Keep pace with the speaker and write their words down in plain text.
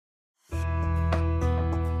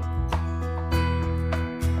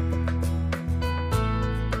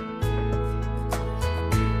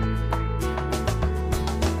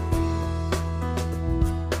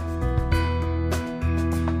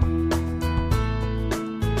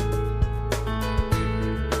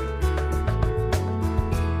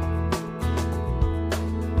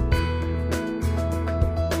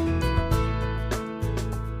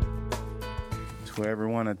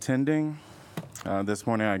attending. This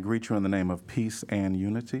morning I greet you in the name of peace and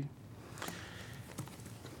unity.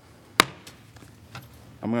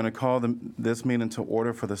 I'm going to call this meeting to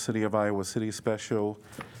order for the City of Iowa City special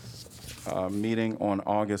meeting on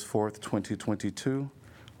August 4th, 2022.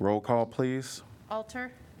 Roll call, please.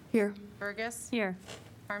 Alter. Here. Burgess. Here.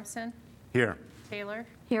 Harmson. Here. Taylor.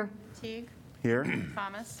 Here. Teague. Here.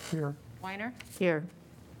 Thomas. Here. Weiner. Here.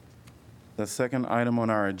 The second item on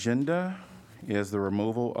our agenda is the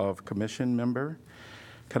removal of commission member.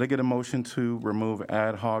 Could I get a motion to remove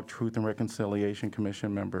ad hoc Truth and Reconciliation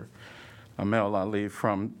Commission member Amel Ali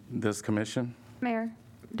from this commission? Mayor,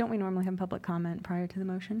 don't we normally have public comment prior to the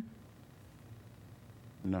motion?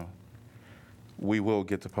 No. We will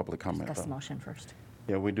get to public comment. Discuss the though. motion first.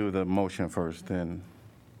 Yeah, we do the motion first, then.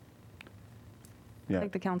 I'd Yeah,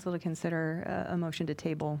 like the council to consider a motion to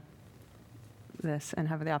table this and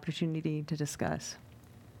have the opportunity to discuss.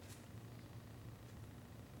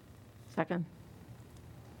 Second.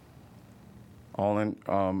 all in,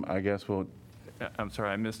 I guess we'll, I'm sorry,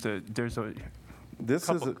 I missed it. There's a this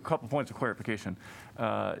is, couple points of clarification.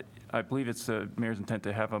 I believe it's the mayor's intent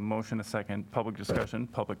to have a motion, a second, public discussion,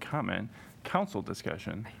 public comment, council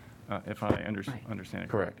discussion, if I understand it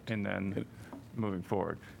Correct. and then moving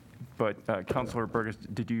forward. But Councilor Burgess,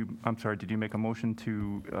 did you make a motion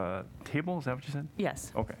to table? Is that what you said?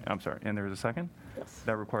 Yes. Okay, I'm sorry. And there was a second? Yes.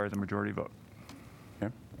 That requires a majority vote.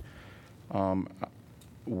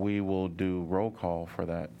 we will do roll call for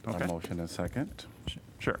that Okay. motion in second.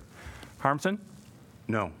 Sure. Harmson?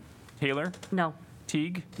 No. Taylor? No.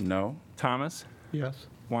 Teague? No? Thomas? Yes.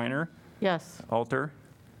 Weiner? Yes. Alter?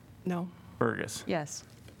 No. Burgess? Yes.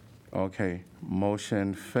 Okay,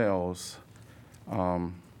 motion fails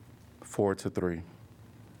 4-3.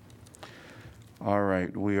 All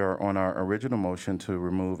right, we are on our original motion to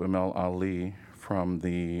remove Amel Ali from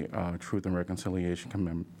the Truth and Reconciliation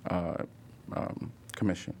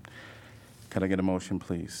Commission. Can I get a motion,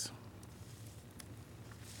 please?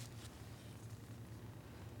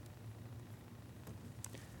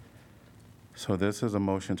 So this is a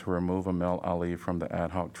motion to remove Amel Ali from the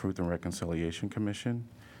Ad Hoc Truth and Reconciliation Commission.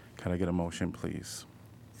 Can I get a motion, please?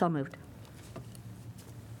 So moved.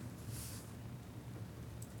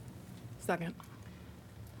 Second.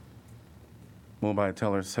 Moved by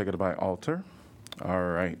Taylor, seconded by Alter. All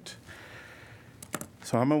right.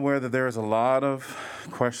 So I'm aware that there is a lot of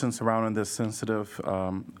questions surrounding this sensitive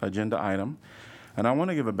agenda item, and I want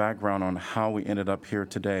to give a background on how we ended up here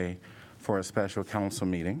today for a special council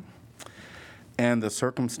meeting and the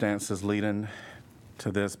circumstances leading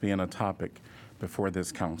to this being a topic before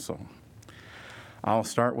this council. I'll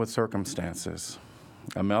start with circumstances.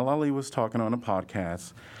 Amel Ali was talking on a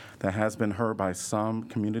podcast that has been heard by some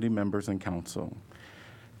community members and council.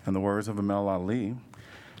 In the words of Amel Ali,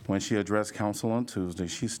 when she addressed council on Tuesday,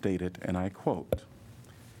 she stated, and I quote,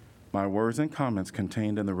 "My words and comments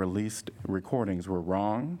contained in the released recordings were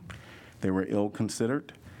wrong, they were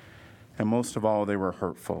ill-considered, and most of all, they were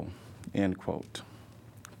hurtful," end quote.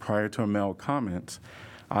 Prior to Amel's comments,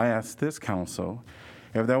 I asked this council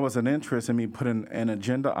if there was an interest in me putting an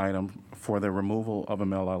agenda item for the removal of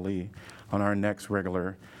Amel Ali on our next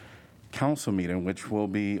regular council meeting, which will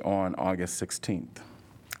be on August 16th.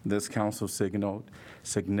 This council signaled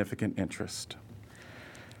significant interest.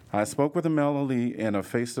 I spoke with Amel Ali in a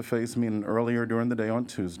face-to-face meeting earlier during the day on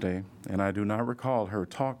Tuesday, and I do not recall her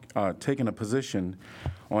taking a position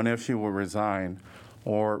on if she will resign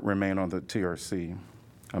or remain on the TRC.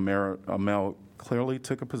 Amel clearly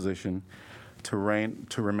took a position to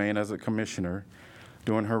remain as a commissioner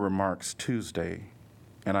during her remarks Tuesday,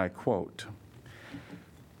 and I quote,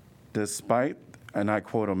 and I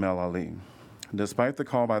quote Amel Ali, "Despite the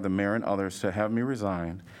call by the mayor and others to have me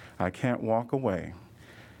resign, I can't walk away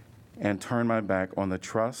and turn my back on the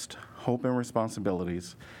trust, hope, and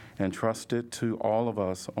responsibilities entrusted to all of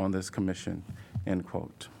us on this commission," end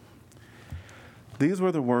quote. These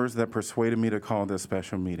were the words that persuaded me to call this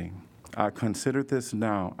special meeting. I considered this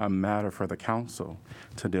now a matter for the council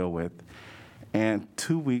to deal with, and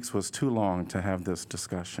 2 weeks was too long to have this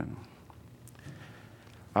discussion.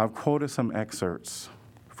 I've quoted some excerpts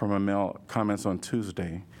from Amel's comments on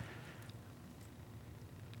Tuesday,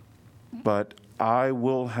 but I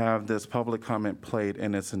will have this public comment played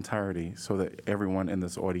in its entirety so that everyone in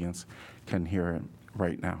this audience can hear it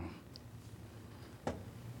right now.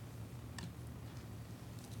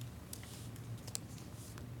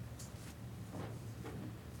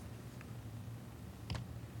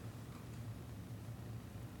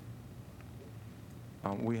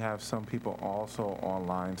 We have some people also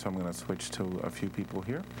online, so I'm going to switch to a few people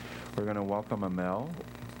here. We're going to welcome Amel.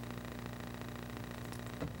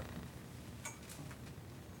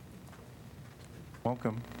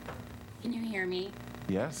 Welcome. Can you hear me?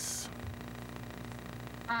 Yes.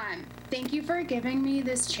 Thank you for giving me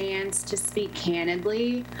this chance to speak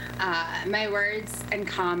candidly. My words and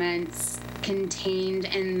comments contained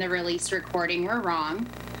in the release recording were wrong.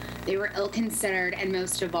 They were ill-considered, and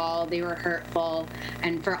most of all, they were hurtful.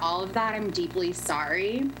 And for all of that, I'm deeply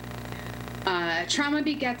sorry. Trauma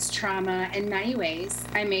begets trauma in many ways.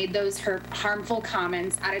 I made those harmful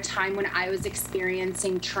comments at a time when I was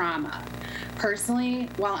experiencing trauma, personally,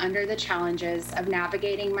 while under the challenges of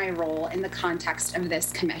navigating my role in the context of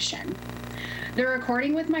this commission. The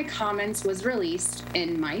recording with my comments was released,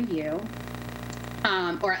 in my view,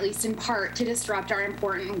 or at least in part, to disrupt our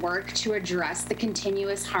important work to address the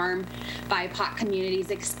continuous harm BIPOC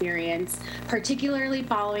communities experience, particularly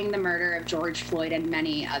following the murder of George Floyd and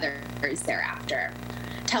many others thereafter.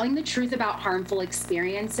 Telling the truth about harmful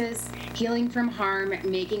experiences, healing from harm,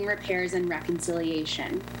 making repairs, and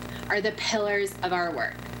reconciliation are the pillars of our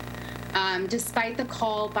work. Despite the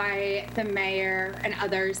call by the mayor and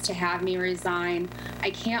others to have me resign, I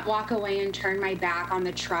can't walk away and turn my back on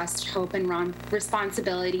the trust, hope, and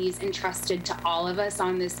responsibilities entrusted to all of us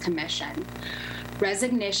on this commission.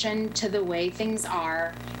 Resignation to the way things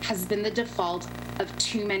are has been the default of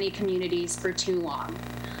too many communities for too long.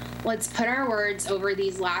 Let's put our words over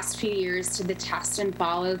these last few years to the test and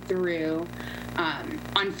follow through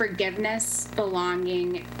on forgiveness,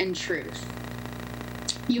 belonging, and truth.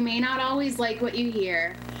 You may not always like what you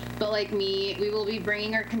hear, but like me, we will be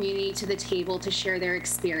bringing our community to the table to share their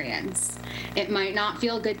experience. It might not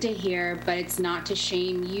feel good to hear, but it's not to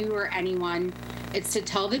shame you or anyone. It's to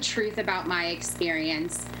tell the truth about my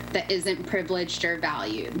experience that isn't privileged or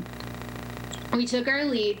valued. We took our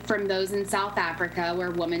lead from those in South Africa,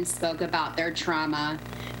 where women spoke about their trauma,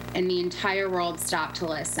 and the entire world stopped to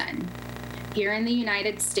listen. Here in the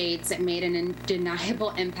United States, it made an undeniable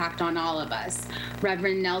impact on all of us.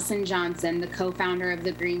 Reverend Nelson Johnson, the co-founder of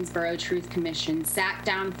the Greensboro Truth Commission, sat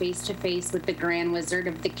down face-to-face with the Grand Wizard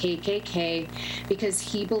of the KKK because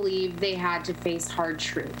he believed they had to face hard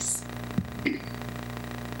truths.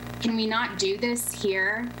 Can we not do this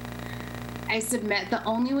here? I submit the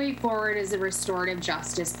only way forward is a restorative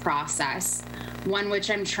justice process, one which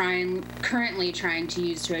I'm currently trying to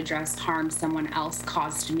use to address harm someone else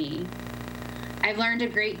caused me. I've learned a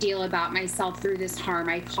great deal about myself through this harm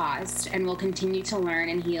I caused, and will continue to learn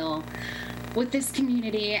and heal with this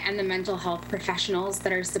community and the mental health professionals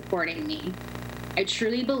that are supporting me. I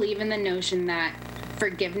truly believe in the notion that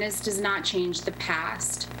forgiveness does not change the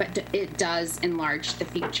past, but it does enlarge the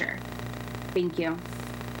future. Thank you.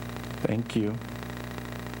 Thank you.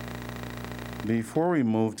 Before we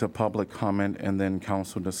move to public comment and then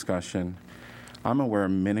council discussion, I'm aware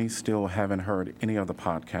many still haven't heard any of the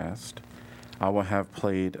podcast. I will have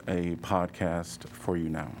played a podcast for you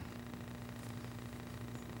now.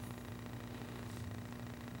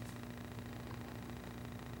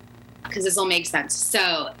 Because this will make sense.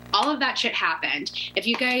 So all of that shit happened. If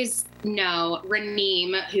you guys know,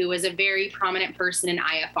 Raneem, who was a very prominent person in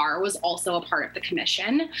IFR, was also a part of the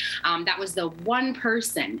commission. That was the one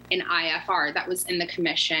person in IFR that was in the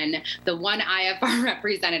commission, the one IFR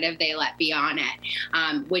representative they let be on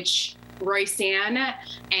it, which Roysan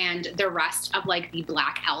and the rest of like the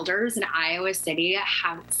Black elders in Iowa City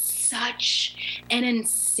have such an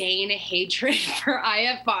insane hatred for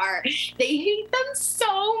IFR. They hate them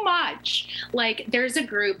so much. Like, there's a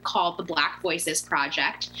group called the Black Voices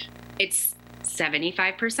Project. It's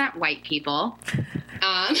 75% white people.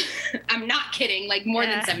 I'm not kidding, like more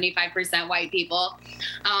than 75% white people.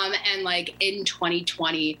 And like in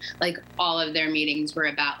 2020, like all of their meetings were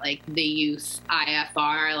about like the youth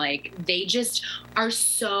IFR. Like they just are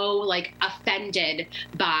so like offended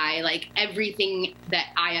by like everything that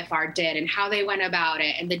IFR did and how they went about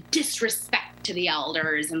it and the disrespect to the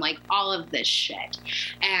elders and like all of this shit.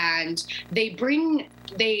 And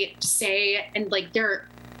they say, and like they're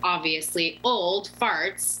obviously old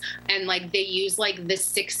farts, and like they use like the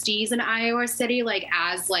 60s in Iowa City like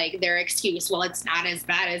as like their excuse. Well, it's not as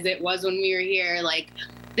bad as it was when we were here. Like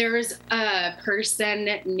there's a person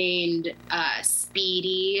named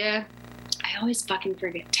Speedy, I always fucking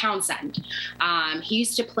forget, Townsend. He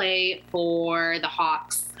used to play for the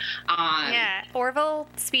Hawks. Orville,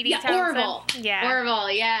 Speedy, yeah, Townsend. Orville. Yeah, Orville,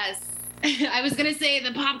 yes. I was going to say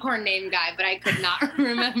the popcorn name guy, but I could not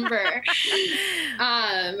remember.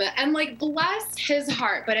 And like, bless his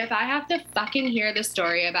heart. But if I have to fucking hear the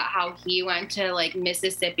story about how he went to like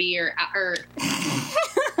Mississippi or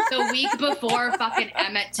the week before fucking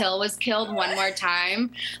Emmett Till was killed one more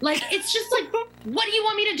time, like, it's just like, what do you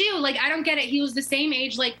want me to do? Like, I don't get it. He was the same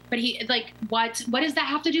age, like, but he, like, what does that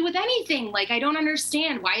have to do with anything? Like, I don't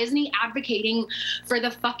understand. Why isn't he advocating for the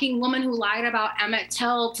fucking woman who lied about Emmett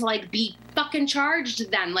Till to, like, be fucking charged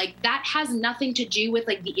then? Like, that has nothing to do with,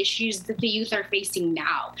 like, the issues that the youth are facing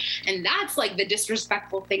now. And that's, like, the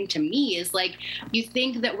disrespectful thing to me is, like, you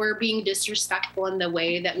think that we're being disrespectful in the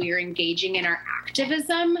way that we are engaging in our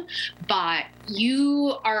activism, but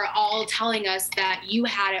you are all telling us that you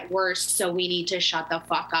had it worse, so we need to shut the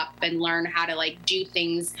fuck up and learn how to, like, do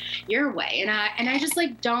things your way. And I just,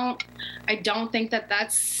 like, don't think that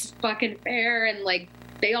that's fucking fair, and, like,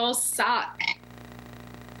 they all suck.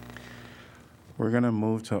 We're going to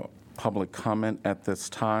move to public comment at this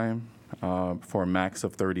time for a max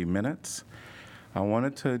of 30 minutes. I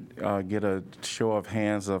wanted to get a show of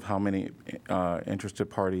hands of how many interested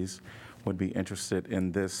parties would be interested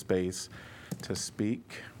in this space to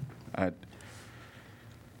speak.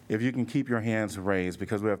 If you can keep your hands raised,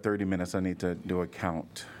 because we have 30 minutes, I need to do a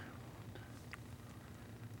count.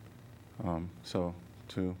 So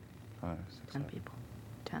 2, 5, 6, 7, people.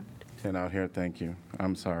 10. 10 out here, thank you.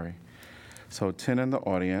 I'm sorry. So 10 in the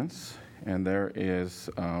audience, and there is,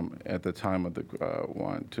 at the time of the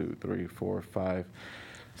 1, 2, 3, 4, 5,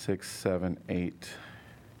 6, 7, 8,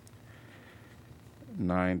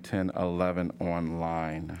 9, 10, 11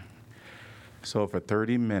 online. So for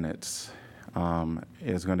 30 minutes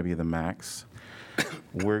is going to be the max.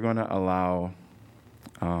 We're going to allow,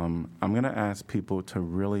 I'm going to ask people to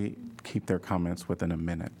really keep their comments within a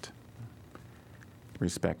minute,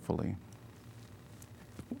 respectfully.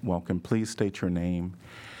 Welcome. Please state your name.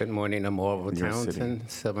 Good morning. I'm Orville Your Townsend,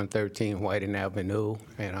 713 Whiting Avenue,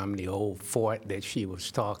 and I'm the old fort that she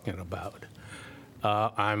was talking about.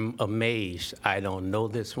 I'm amazed. I don't know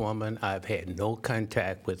this woman. I've had no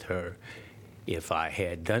contact with her. If I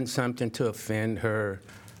had done something to offend her,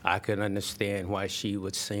 I could understand why she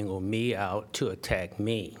would single me out to attack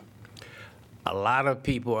me. A lot of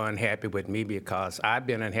people are unhappy with me because I've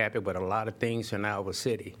been unhappy with a lot of things in our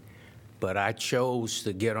city. But I chose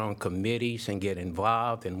to get on committees and get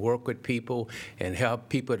involved and work with people and help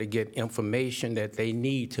people to get information that they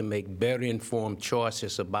need to make better informed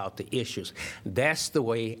choices about the issues. That's the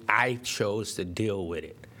way I chose to deal with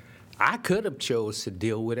it. I could have chose to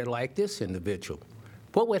deal with it like this individual.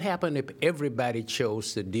 What would happen if everybody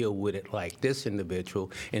chose to deal with it like this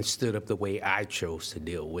individual instead of the way I chose to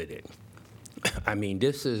deal with it? I mean,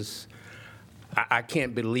 this is, I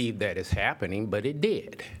can't believe that it's happening, but it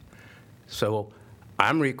did. So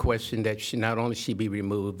I'm requesting that she not only she be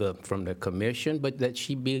removed from the commission, but that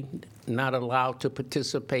she be not allowed to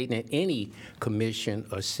participate in any commission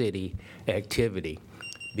or city activity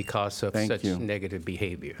because of such negative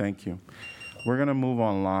behavior. Thank you. We're going to move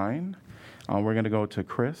online. We're going to go to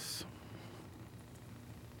Chris.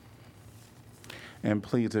 And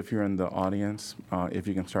please, if you're in the audience, if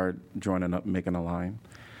you can start joining up, making a line.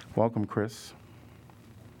 Welcome, Chris.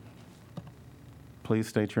 Please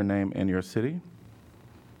state your name and your city.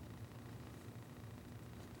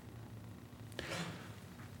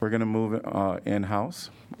 We're going to move in-house.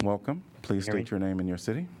 Welcome. Please state your name and your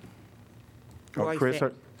city. Oh, Chris,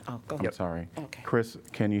 go I'm ahead. sorry. Okay. Chris,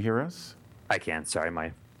 can you hear us? I can. Sorry, my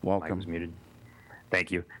mic Welcome. was muted. Thank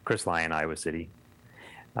you. Chris Lyon, Iowa City.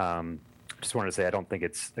 Just wanted to say I don't think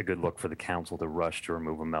it's a good look for the council to rush to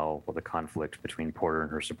remove Amel while the conflict between Porter and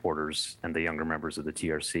her supporters and the younger members of the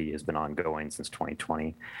TRC has been ongoing since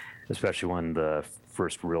 2020, especially when the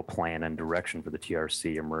first real plan and direction for the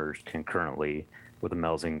TRC emerged concurrently with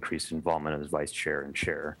Amel's increased involvement as vice chair and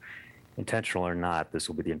chair. Intentional or not, this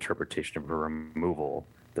will be the interpretation of her removal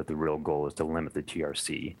that the real goal is to limit the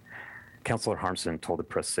TRC. Councilor Harmsen told the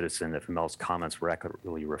Press Citizen if Amel's comments were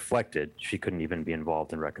accurately reflected, she couldn't even be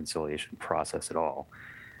involved in the reconciliation process at all.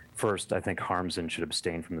 First, I think Harmsen should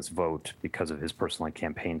abstain from this vote because of his personal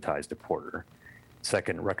campaign ties to Porter.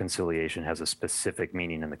 Second, reconciliation has a specific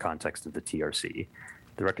meaning in the context of the TRC.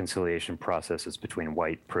 The reconciliation process is between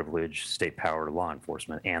white, privileged, state power, law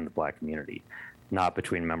enforcement, and the Black community, not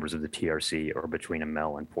between members of the TRC or between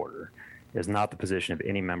Amel and Porter. It is not the position of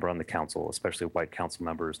any member on the council, especially white council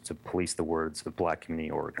members, to police the words of Black community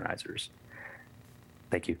organizers.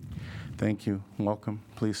 Thank you. Thank you. Welcome.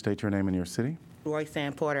 Please state your name and your city. Roy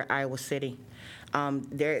Porter, Iowa City.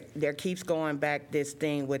 There keeps going back this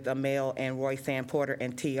thing with Amel and Royce Porter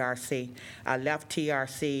and TRC. I left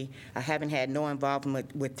TRC. I haven't had no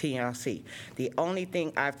involvement with TRC. The only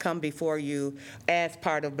thing I've come before you as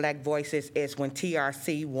part of Black Voices is when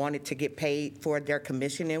TRC wanted to get paid for their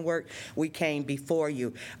commissioning work, we came before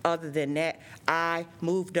you. Other than that, I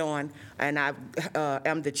moved on, and I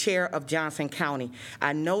am the chair of Johnson County.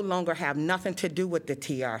 I no longer have nothing to do with the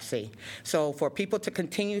TRC. So for people to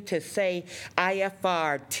continue to say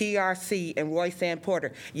IFR, TRC, and Royce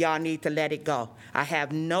Porter, y'all need to let it go. I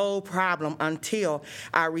have no problem until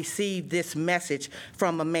I receive this message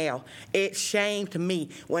from Amel. It shamed me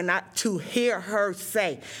to hear her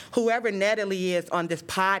say, whoever Natalie is on this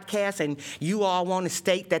podcast, and you all want to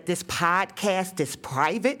state that this podcast is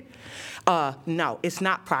private. No, it's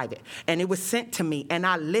not private. And it was sent to me, and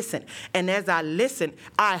I listened. And as I listened,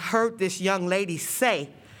 I heard this young lady say,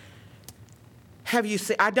 have you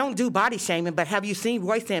seen, I don't do body shaming, but have you seen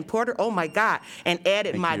Royce Porter? Oh, my God. And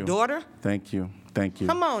added my daughter. Thank you. Thank you.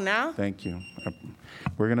 Come on now. Thank you.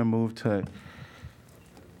 We're going to move to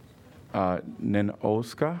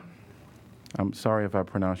Ninoska. I'm sorry if I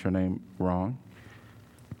pronounced your name wrong.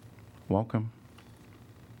 Welcome.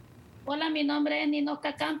 Hola, mi nombre es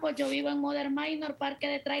Ninoska Campos. Yo vivo en Modern Minor, Parque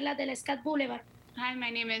de Trailers del Scott Boulevard. Hi, my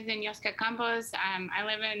name is Ninoska Campos. I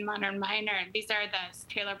live in Modern Minor. These are the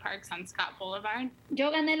trailer parks on Scott Boulevard.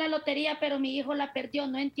 Yo gané la lotería, pero mi hijo la perdió.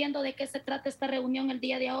 No entiendo de qué se trata esta reunión el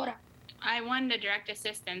día de ahora. I won the direct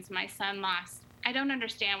assistance. My son lost. I don't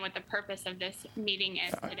understand what the purpose of this meeting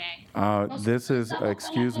is today. This is,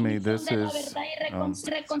 excuse me, this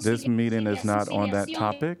meeting is not on that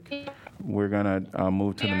topic. We're going to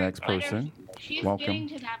move to the next person. She's Welcome. getting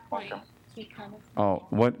to that point. Oh,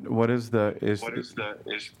 what is the?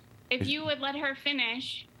 If you would let her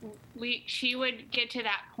finish, she would get to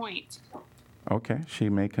that point. Okay, she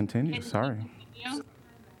may continue. Sorry.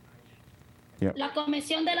 Yep. La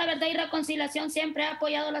Comisión de la Verdad y Reconciliación siempre ha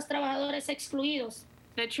apoyado a los trabajadores excluidos.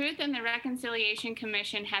 The Truth and the Reconciliation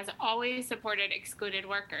Commission has always supported excluded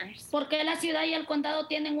workers. ¿Por qué la ciudad y el condado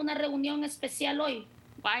tienen una reunión especial hoy?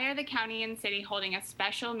 Why are the county and city holding a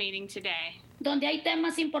special meeting today? Donde hay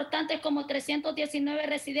temas importantes como 319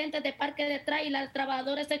 residentes de Parque de Trailers,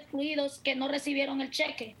 trabajadores excluidos que no recibieron el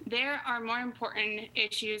cheque. There are more important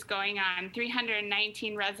issues going on.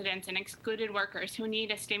 319 residents and excluded workers who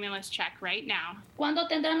need a stimulus check right now. ¿Cuándo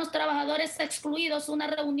tendrán los trabajadores excluidos una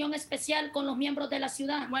reunión especial con los miembros de la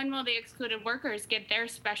ciudad? When will the excluded workers get their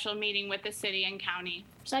special meeting with the city and county?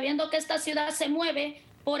 Sabiendo que esta ciudad se mueve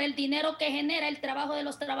por el dinero que genera el trabajo de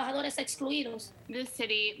los trabajadores excluidos. This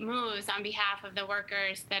city moves on behalf of the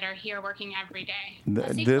workers that are here working every day.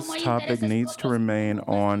 This topic needs to remain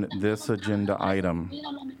on this agenda item,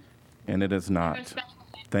 and it is not.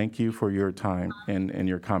 Thank you for your time and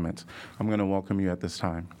your comments. I'm going to welcome you at this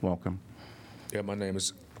time. Welcome. Yeah, my name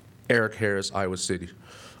is Eric Harris, Iowa City.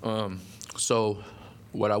 So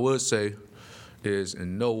what I would say is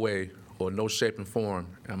in no way or no shape and form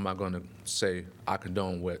am I going to say I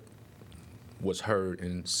condone what was heard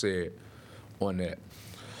and said on that.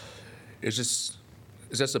 It's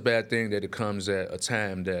just a bad thing that it comes at a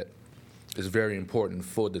time that is very important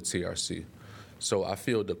for the TRC. So I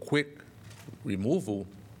feel the quick removal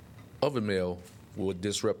of Amel will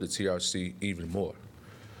disrupt the TRC even more.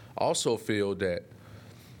 I also feel that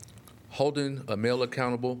holding Amel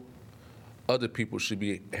accountable, other people should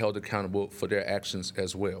be held accountable for their actions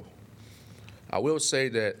as well. I will say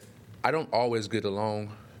that I don't always get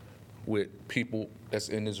along with people that's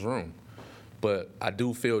in this room, but I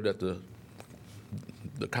do feel that the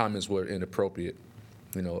comments were inappropriate.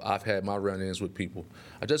 You know, I've had my run-ins with people.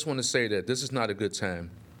 I just want to say that this is not a good time.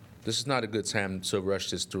 This is not a good time to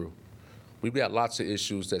rush this through. We've got lots of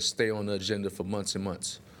issues that stay on the agenda for months and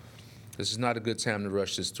months. This is not a good time to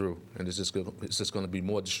rush this through, and it's just going to be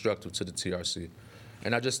more destructive to the TRC.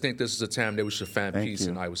 And I just think this is a time that we should find peace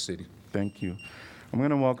in Iowa City. Thank you. I'm going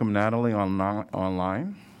to welcome Natalie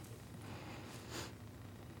online.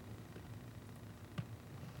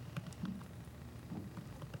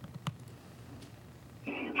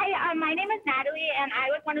 Hey, my name is Natalie, and I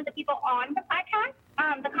was one of the people on the podcast.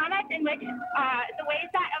 The comments in which the ways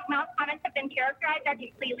that Mel's comments have been characterized are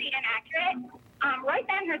completely inaccurate. Royce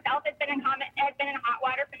Ann herself has been in hot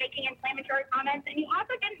water for making inflammatory comments, and you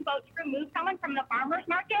also didn't vote to remove someone from the farmers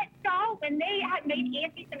market stall when they had made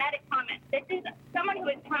anti-Semitic comments. This is someone who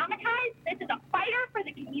is traumatized. This is a fighter for the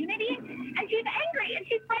community, and she's angry, and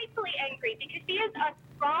she's rightfully angry because she is a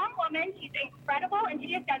strong woman. She's incredible, and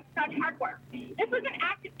she has done such hard work. This was an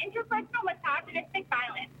act of interpersonal misogynistic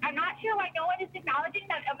violence. I'm not sure why no one is acknowledging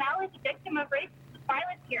that Amel is a victim of racist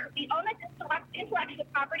violence here. We own this intellectual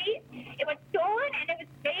property. It was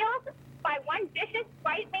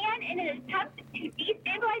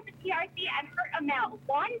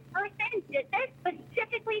person did this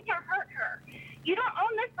specifically to hurt her. You don't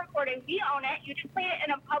own this recording. We own it. You just play it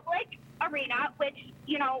in a public arena, which,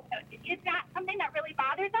 you know, is not something that really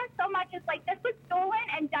bothers us so much. It's like this was stolen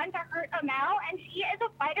and done to hurt Amel, and she is a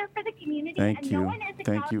fighter for the community. Thank and you. No one is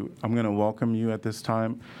Thank you. I'm going to welcome you at this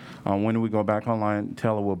time. When we go back online,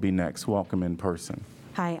 Taylor will be next. Welcome in person.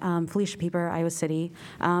 Hi, Felicia Pieper, Iowa City.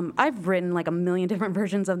 I've written like a million different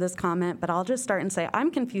versions of this comment, but I'll just start and say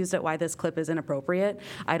I'm confused at why this clip is inappropriate.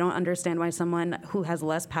 I don't understand why someone who has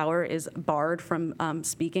less power is barred from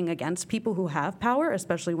speaking against people who have power,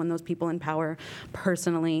 especially when those people in power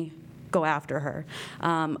personally go after her.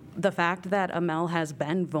 The fact that Amel has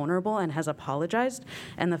been vulnerable and has apologized,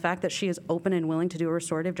 and the fact that she is open and willing to do a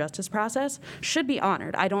restorative justice process should be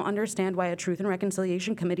honored. I don't understand why a Truth and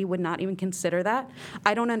Reconciliation Committee would not even consider that.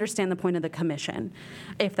 I don't understand the point of the commission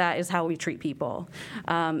if that is how we treat people.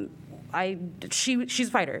 She's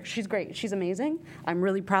a fighter. She's great. She's amazing. I'm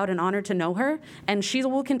really proud and honored to know her, and she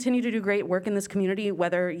will continue to do great work in this community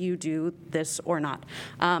whether you do this or not.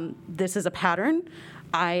 This is a pattern.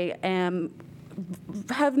 I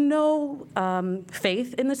have no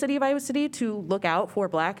faith in the city of Iowa City to look out for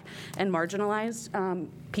Black and marginalized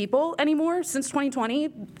people anymore. Since 2020,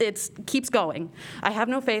 it keeps going. I have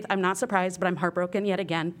no faith. I'm not surprised, but I'm heartbroken yet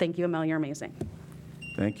again. Thank you, Amel. You're amazing.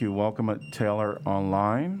 Thank you. Welcome at Taylor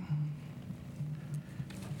online.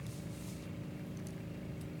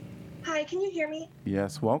 Hi, can you hear me?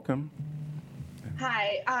 Yes, welcome.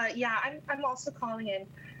 Hi. Yeah, I'm also calling in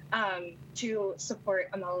to support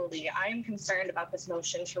Amel Ali. I am concerned about this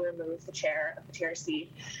motion to remove the chair of the TRC.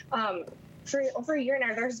 For over a year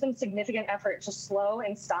now, there's been significant effort to slow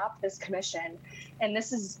and stop this commission, and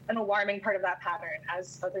this is an alarming part of that pattern,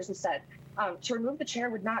 as others have said. To remove the chair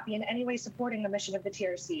would not be in any way supporting the mission of the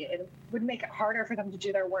TRC. It would make it harder for them to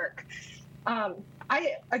do their work.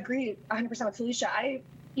 I agree 100% with Felicia.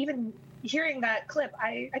 Even hearing that clip,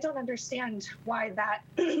 I don't understand why that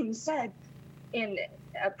said in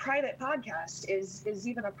a private podcast is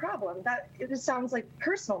even a problem. That it just sounds like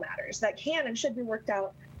personal matters that can and should be worked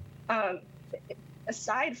out.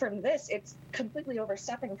 Aside from this, it's completely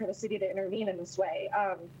overstepping for the city to intervene in this way.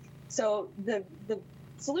 So the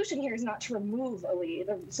solution here is not to remove Ali.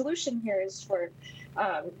 The solution here is for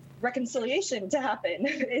reconciliation to happen.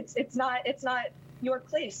 It's not your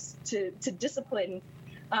place to discipline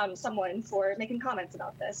someone for making comments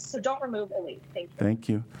about this. So don't remove Ali. Thank you. Thank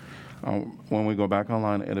you. When we go back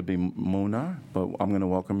online, it'll be Muna, but I'm going to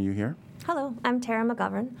welcome you here. Hello, I'm Tara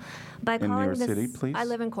McGovern. In your city, please. I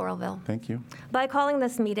live in Coralville. Thank you. By calling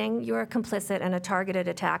this meeting, you are complicit in a targeted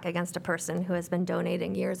attack against a person who has been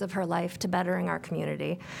donating years of her life to bettering our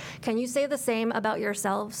community. Can you say the same about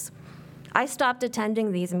yourselves? I stopped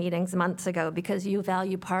attending these meetings months ago because you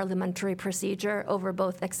value parliamentary procedure over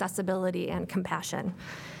both accessibility and compassion.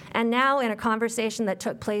 And now, in a conversation that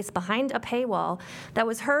took place behind a paywall that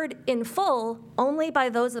was heard in full only by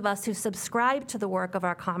those of us who subscribe to the work of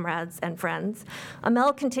our comrades and friends,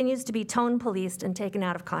 Amel continues to be tone policed and taken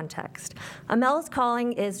out of context. Amel's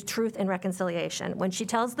calling is truth and reconciliation. When she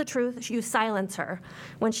tells the truth, you silence her.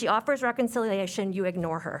 When she offers reconciliation, you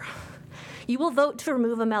ignore her. You will vote to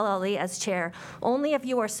remove Amel Ali as chair only if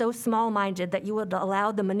you are so small-minded that you would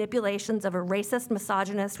allow the manipulations of a racist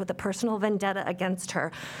misogynist with a personal vendetta against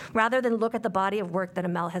her, rather than look at the body of work that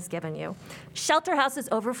Amel has given you. Shelter House is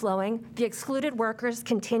overflowing. The excluded workers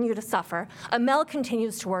continue to suffer. Amel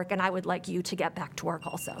continues to work, and I would like you to get back to work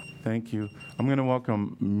also. Thank you. I'm going to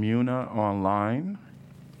welcome Muna online.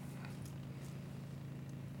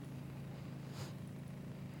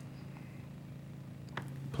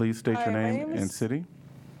 Please state your name and city.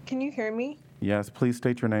 Can you hear me? Yes, please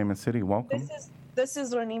state your name and city. Welcome. This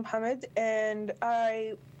is Raneem Hamid, and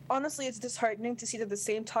honestly, it's disheartening to see that the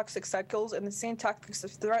same toxic cycles and the same tactics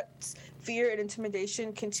of threats, fear, and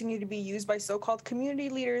intimidation continue to be used by so-called community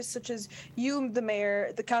leaders such as you, the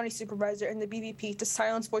mayor, the county supervisor, and the BVP to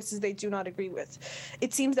silence voices they do not agree with.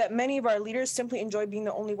 It seems that many of our leaders simply enjoy being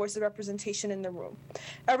the only voice of representation in the room.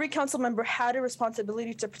 Every council member had a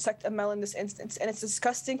responsibility to protect Amel in this instance, and it's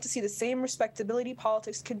disgusting to see the same respectability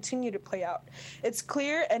politics continue to play out. It's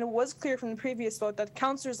clear, and it was clear from the previous vote, that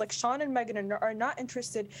councilors like Sean and Megan are not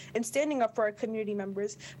interested in standing up for our community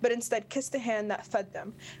members, but instead kiss the hand that fed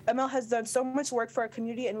them. Amel has done so much work for our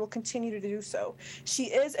community and will continue to do so. She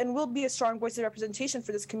is and will be a strong voice of representation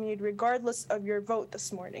for this community, regardless of your vote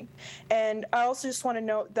this morning. And I also just want to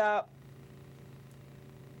note that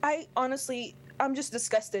I'm just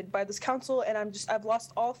disgusted by this council, and I've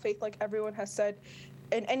lost all faith, like everyone has said,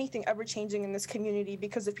 in anything ever changing in this community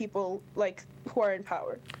because of people like who are in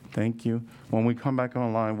power. Thank you. When we come back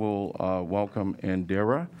online, we'll welcome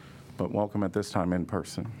Indira, but welcome at this time in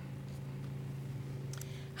person.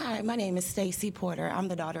 Hi, my name is Stacy Porter. I'm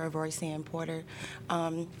the daughter of Royce Ann Porter.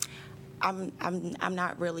 I'm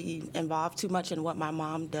not really involved too much in what my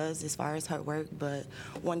mom does as far as her work, but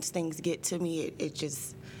once things get to me,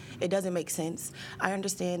 it doesn't make sense. I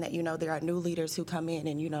understand that, there are new leaders who come in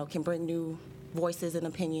and, can bring new voices and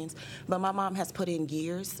opinions, but my mom has put in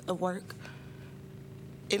years of work,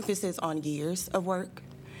 emphasis on years of work,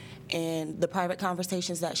 and the private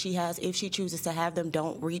conversations that she has, if she chooses to have them,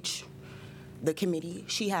 don't reach the committee.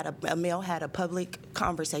 Mel had a public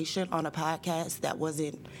conversation on a podcast that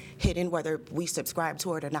wasn't hidden, whether we subscribed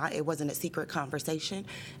to it or not. It wasn't a secret conversation.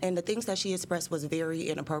 And the things that she expressed was very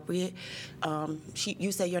inappropriate.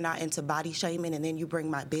 You say you're not into body shaming, and then you bring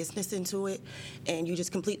my business into it, and you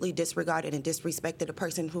just completely disregarded and disrespected a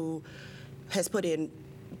person who has put in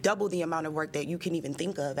double the amount of work that you can even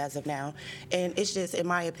think of as of now. And it's just, in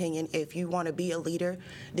my opinion, if you want to be a leader,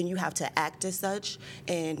 then you have to act as such.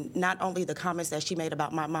 And not only the comments that she made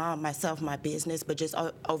about my mom, myself, my business, but just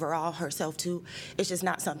overall herself too. It's just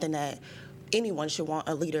not something that anyone should want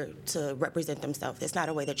a leader to represent themselves. It's not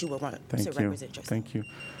a way that you would want to represent yourself. Thank you.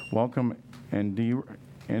 Welcome,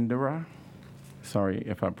 Indira. Sorry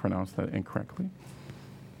if I pronounced that incorrectly.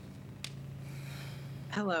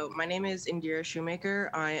 Hello, my name is Indira Shoemaker.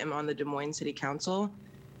 I am on the Des Moines City Council,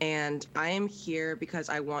 and I am here because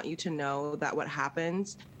I want you to know that what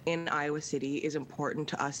happens in Iowa City is important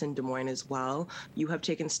to us in Des Moines as well. You have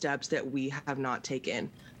taken steps that we have not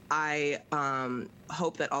taken. I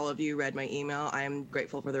hope that all of you read my email. I am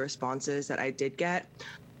grateful for the responses that I did get.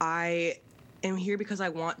 I am here because I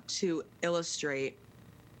want to illustrate,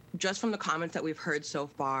 just from the comments that we've heard so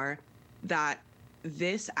far, that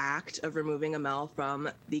this act of removing Amel from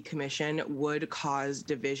the commission would cause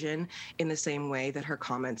division in the same way that her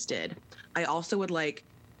comments did. I also would like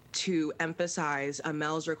to emphasize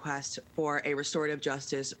Amel's request for a restorative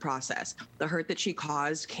justice process. The hurt that she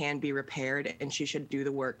caused can be repaired, and she should do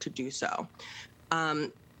the work to do so.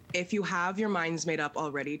 If you have your minds made up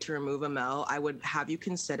already to remove Amel, I would have you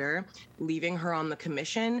consider leaving her on the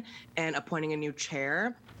commission and appointing a new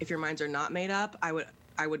chair. If your minds are not made up, I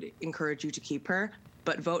would encourage you to keep her,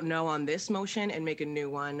 but vote no on this motion and make a new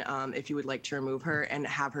one if you would like to remove her and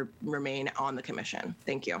have her remain on the commission.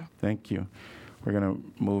 Thank you. Thank you. We're going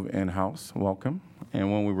to move in-house. Welcome.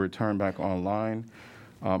 And when we return back online,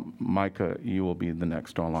 Micah, you will be the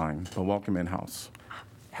next online. But welcome in-house.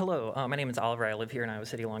 Hello, my name is Oliver. I live here in Iowa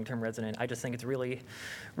City, long-term resident. I just think it's really,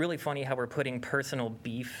 really funny how we're putting personal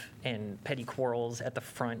beef and petty quarrels at the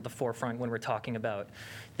forefront when we're talking about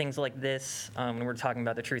things like this, when we're talking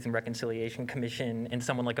about the Truth and Reconciliation Commission and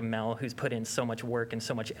someone like Amel who's put in so much work and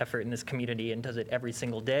so much effort in this community and does it every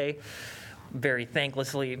single day, very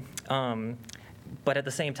thanklessly. But at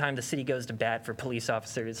the same time, the city goes to bat for police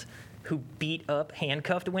officers who beat up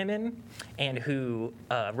handcuffed women and who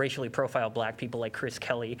racially profile black people like Chris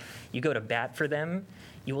Kelly. You go to bat for them,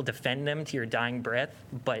 you will defend them to your dying breath,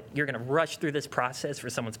 but you're gonna rush through this process for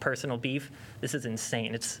someone's personal beef. This is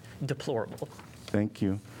insane, it's deplorable. Thank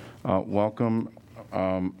you. Welcome,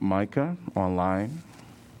 Micah, online.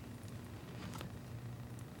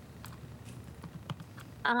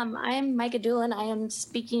 I am Micah Doolin. I am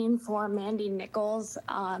speaking for Mandy Nichols.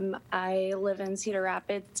 I live in Cedar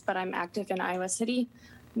Rapids, but I'm active in Iowa City.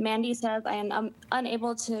 Mandy says, I am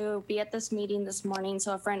unable to be at this meeting this morning,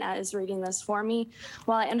 so a friend is reading this for me.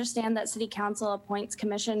 While I understand that City Council appoints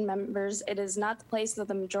commission members, it is not the place of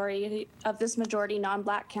this majority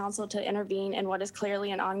non-Black council to intervene in what is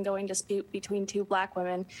clearly an ongoing dispute between two Black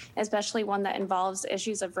women, especially one that involves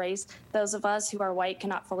issues of race those of us who are white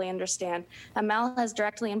cannot fully understand. Amel has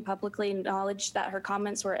directly and publicly acknowledged that her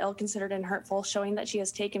comments were ill-considered and hurtful, showing that she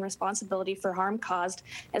has taken responsibility for harm caused,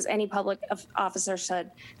 as any public officer should.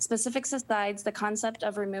 Specifics aside, the concept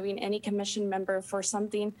of removing any commission member for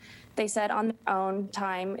something they said on their own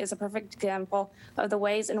time is a perfect example of the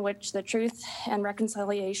ways in which the Truth and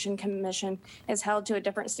Reconciliation Commission is held to a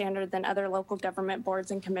different standard than other local government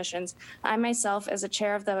boards and commissions. I myself, as a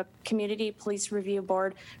chair of the Community Police Review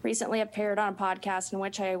Board, recently appeared on a podcast in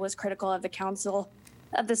which I was critical of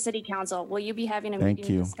the City Council. Will you be having a meeting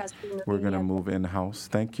to discuss? We're going to move in-house.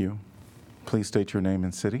 Thank you. Please state your name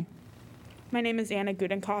and city. My name is Anna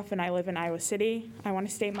Gudenkoff, and I live in Iowa City. I want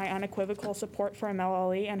to state my unequivocal support for Amel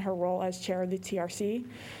Ali and her role as chair of the TRC.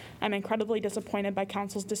 I'm incredibly disappointed by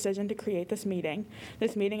Council's decision to create this meeting.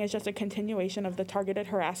 This meeting is just a continuation of the targeted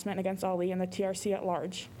harassment against Ali and the TRC at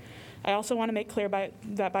large. I also want to make clear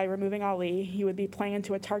that by removing Ali, you would be playing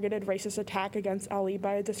into a targeted racist attack against Ali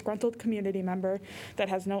by a disgruntled community member that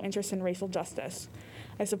has no interest in racial justice.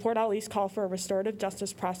 I support Ali's call for a restorative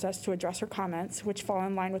justice process to address her comments, which fall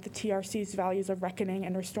in line with the TRC's values of reckoning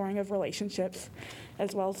and restoring of relationships,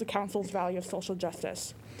 as well as the Council's value of social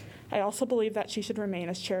justice. I also believe that she should remain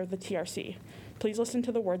as chair of the TRC. Please listen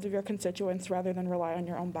to the words of your constituents rather than rely on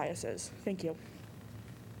your own biases. Thank you.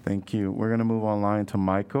 Thank you. We're going to move online to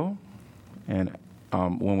Michael, and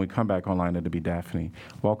when we come back online, it'll be Daphne.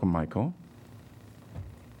 Welcome, Michael.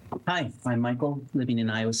 Hi, I'm Michael, living in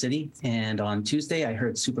Iowa City, and on Tuesday I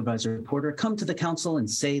heard Supervisor Porter come to the council and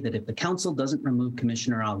say that if the council doesn't remove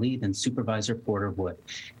Commissioner Ali, then Supervisor Porter would.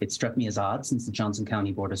 It struck me as odd since the Johnson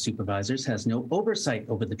County Board of Supervisors has no oversight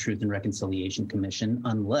over the Truth and Reconciliation Commission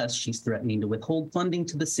unless she's threatening to withhold funding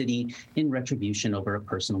to the city in retribution over a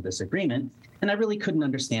personal disagreement, and I really couldn't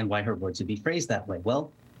understand why her words would be phrased that way.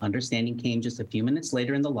 Well, understanding came just a few minutes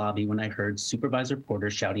later in the lobby when I heard Supervisor Porter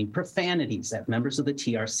shouting profanities at members of the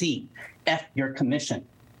TRC. F your commission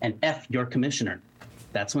and F your commissioner.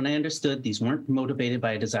 That's when I understood these weren't motivated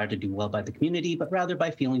by a desire to do well by the community, but rather by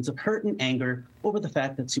feelings of hurt and anger over the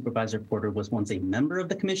fact that Supervisor Porter was once a member of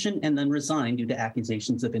the commission and then resigned due to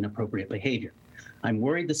accusations of inappropriate behavior. I'm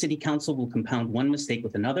worried the city council will compound one mistake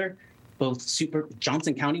with another.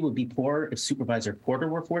 Johnson County would be poorer if Supervisor Porter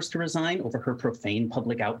were forced to resign over her profane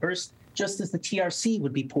public outbursts, just as the TRC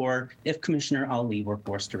would be poorer if Commissioner Ali were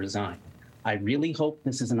forced to resign. I really hope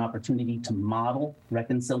this is an opportunity to model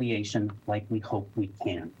reconciliation like we hope we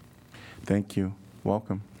can. Thank you.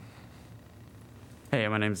 Welcome. Hey,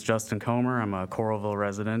 my name is Justin Comer. I'm a Coralville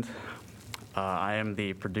resident. I am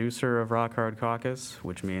the producer of Rock Hard Caucus,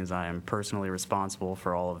 which means I am personally responsible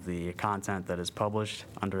for all of the content that is published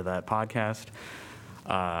under that podcast.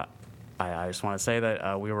 I just want to say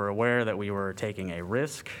that we were aware that we were taking a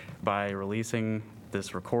risk by releasing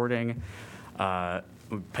this recording,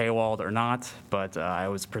 paywalled or not, but I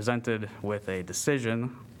was presented with a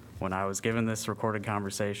decision when I was given this recorded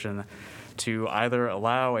conversation to either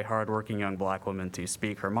allow a hardworking young black woman to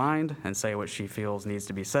speak her mind and say what she feels needs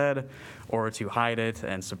to be said, or to hide it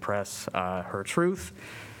and suppress her truth.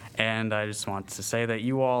 And I just want to say that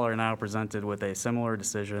you all are now presented with a similar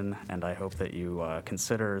decision, and I hope that you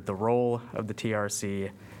consider the role of the TRC,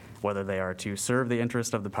 whether they are to serve the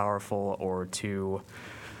interest of the powerful or to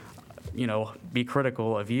be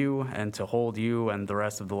critical of you and to hold you and the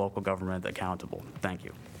rest of the local government accountable. Thank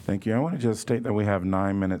you. Thank you. I want to just state that we have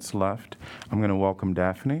 9 minutes left. I'm going to welcome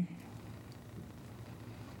Daphne.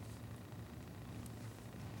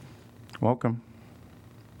 Welcome.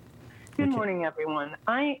 Good morning, everyone.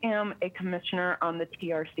 I am a commissioner on the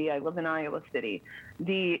TRC. I live in Iowa City.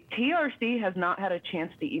 The TRC has not had a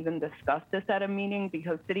chance to even discuss this at a meeting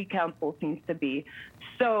because City Council seems to be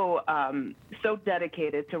so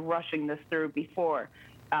dedicated to rushing this through before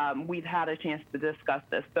we've had a chance to discuss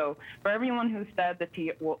this. So for everyone who said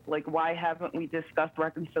why haven't we discussed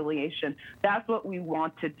reconciliation? That's what we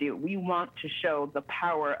want to do. We want to show the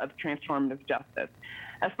power of transformative justice.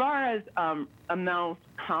 As far as Amel's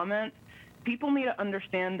comments, people need to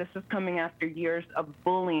understand this is coming after years of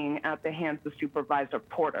bullying at the hands of Supervisor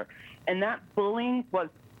Porter. And that bullying was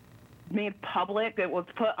made public. It was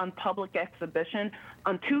put on public exhibition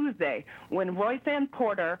on Tuesday when Royce-Ann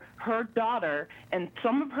Porter, her daughter, and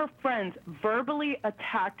some of her friends verbally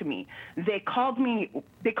attacked me. They called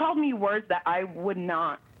me words that I would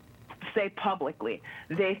not say publicly.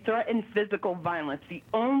 They threatened physical violence. The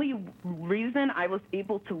only reason I was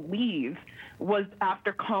able to leave was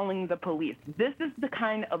after calling the police. This is the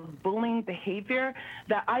kind of bullying behavior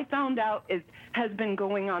that I found out has been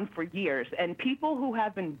going on for years. And people who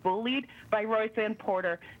have been bullied by Royce-Ann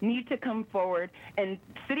Porter need to come forward, and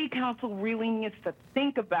City Council really needs to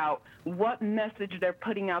think about what message they're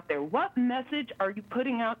putting out there. What message are you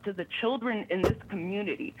putting out to the children in this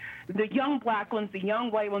community? The young black ones, the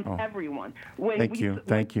young white ones, everyone.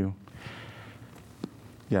 Thank you.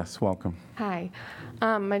 Yes, welcome. Hi,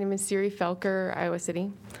 my name is Siri Felker, Iowa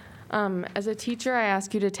City. As a teacher, I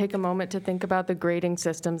ask you to take a moment to think about the grading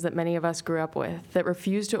systems that many of us grew up with that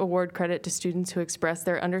refuse to award credit to students who express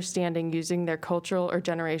their understanding using their cultural or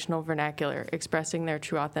generational vernacular, expressing their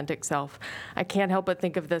true authentic self. I can't help but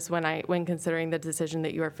think of this when considering the decision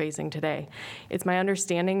that you are facing today. It's my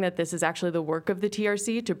understanding that this is actually the work of the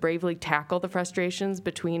TRC to bravely tackle the frustrations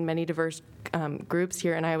between many diverse groups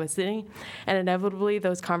here in Iowa City, and inevitably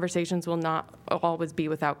those conversations will not always be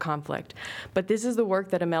without conflict. But this is the work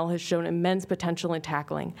that Amel has shown immense potential in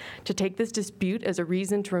tackling. To take this dispute as a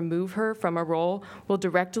reason to remove her from a role will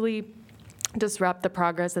directly disrupt the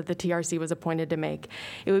progress that the TRC was appointed to make.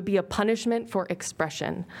 It would be a punishment for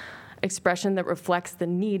expression. expression that reflects the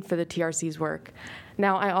need for the TRC's work.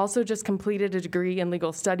 Now, I also just completed a degree in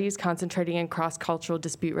legal studies concentrating in cross-cultural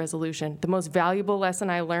dispute resolution. The most valuable lesson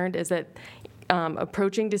I learned is that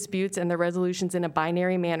approaching disputes and their resolutions in a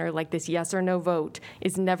binary manner like this yes or no vote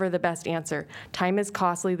is never the best answer. Time is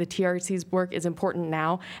costly, the TRC's work is important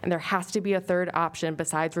now, and there has to be a third option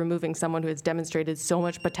besides removing someone who has demonstrated so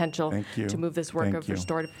much potential to move this work of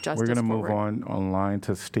restorative justice We're going to forward. move online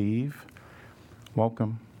to Steve.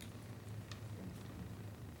 Welcome.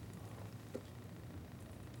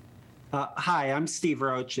 Hi, I'm Steve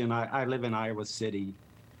Roach, and I live in Iowa City.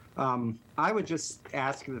 I would just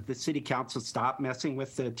ask that the city council stop messing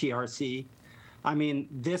with the TRC. I mean,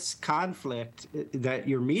 this conflict that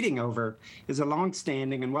you're meeting over is a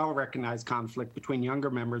longstanding and well-recognized conflict between younger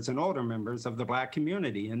members and older members of the Black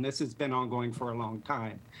community, and this has been ongoing for a long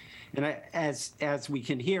time. And as we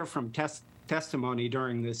can hear from testimony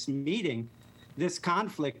during this meeting, this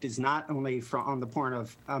conflict is not only on the part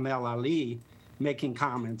of Amel Ali making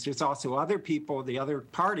comments. There's also other people, the other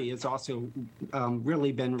party has also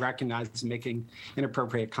really been recognized as making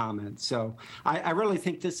inappropriate comments. So I really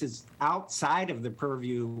think this is outside of the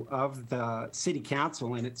purview of the city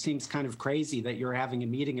council, and it seems kind of crazy that you're having a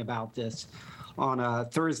meeting about this on a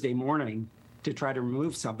Thursday morning to try to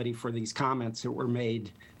remove somebody for these comments that were made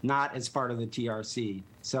not as part of the TRC.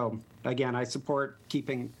 So again, I support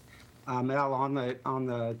keeping Mel on the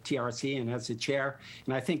TRC and as the chair.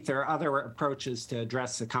 And I think there are other approaches to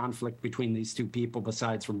address the conflict between these two people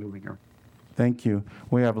besides removing her. Thank you.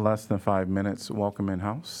 We have less than 5 minutes. Welcome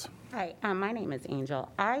in-house. Hi, my name is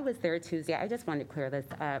Angel. I was there Tuesday. I just wanted to clear this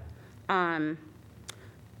up.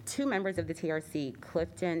 Two members of the TRC,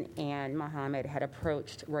 Clifton and Mohammed, had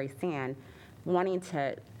approached Roysan wanting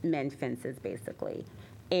to mend fences, basically.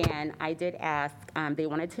 And I did ask, they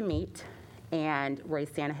wanted to meet. And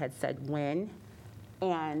Roysan had said when,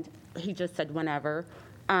 and he just said whenever.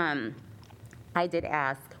 I did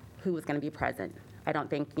ask who was going to be present. I don't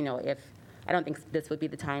think, I don't think this would be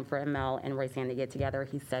the time for Amel and Roysan to get together.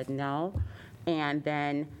 He said no. And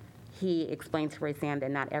then he explained to Roysan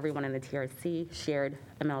that not everyone in the TRC shared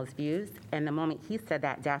Amel's views. And the moment he said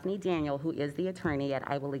that, Daphne Daniel, who is the attorney at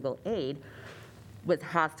Iowa Legal Aid, was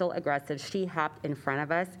hostile, aggressive. She hopped in front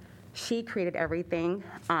of us. She created everything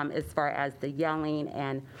as far as the yelling,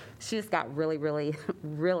 and she just got really, really,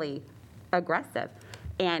 really aggressive.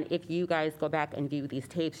 And if you guys go back and view these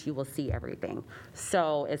tapes, you will see everything.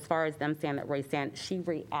 So as far as them saying that Roysan, she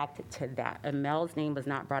reacted to that. Amel's name was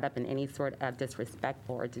not brought up in any sort of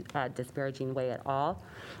disrespectful or disparaging way at all.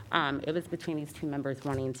 It was between these two members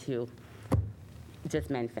wanting to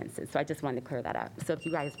just mend fences. So I just wanted to clear that up. So if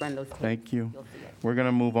you guys run those tapes, Thank you. you'll see it. We're going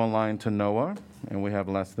to move online to Noah, and we have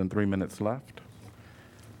less than 3 minutes left.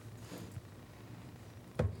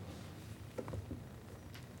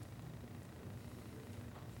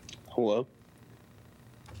 Hello?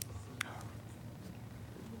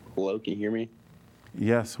 Hello, can you hear me?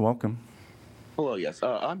 Yes, welcome. Hello, yes.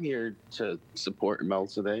 I'm here to support Mel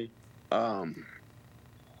today.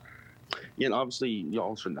 Obviously,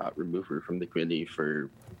 y'all should not remove her from the committee for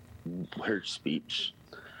her speech.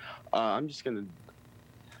 I'm just going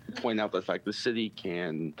to point out the fact the city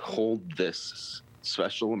can hold this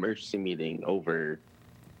special emergency meeting over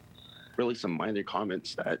really some minor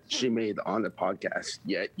comments that she made on the podcast,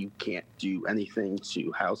 yet you can't do anything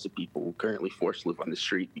to house the people currently forced to live on the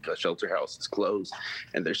street because shelter house is closed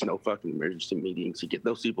and there's no fucking emergency meeting to get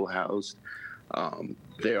those people housed.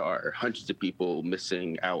 There are hundreds of people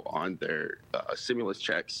missing out on their stimulus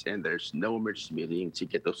checks, and there's no emergency meeting to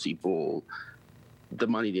get those people the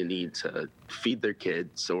money they need to feed their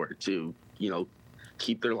kids or to,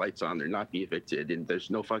 keep their lights on or not be evicted. And there's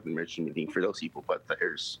no fucking emergency meeting for those people, but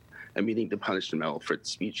there's a meeting to punish Mel for the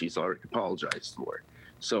speech he's already apologized for.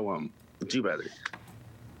 So, do better.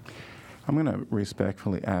 I'm going to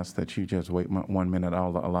respectfully ask that you just wait 1 minute.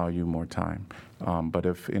 I'll allow you more time. But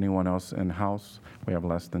if anyone else in-house, we have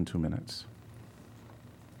less than 2 minutes.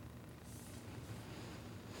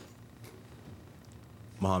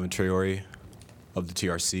 Mohammed Traore of the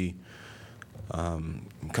TRC. I'm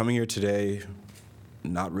coming here today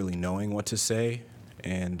not really knowing what to say,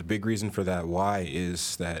 and the big reason for that why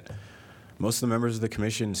is that most of the members of the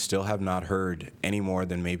commission still have not heard any more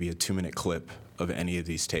than maybe a 2-minute clip of any of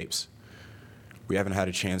these tapes. We haven't had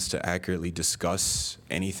a chance to accurately discuss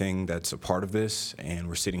anything that's a part of this, and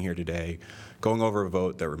we're sitting here today going over a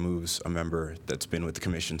vote that removes a member that's been with the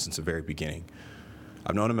commission since the very beginning.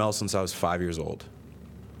 I've known Amel since I was 5 years old.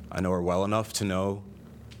 I know her well enough to know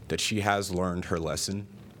that she has learned her lesson,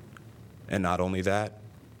 and not only that,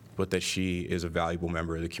 but that she is a valuable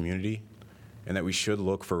member of the community, and that we should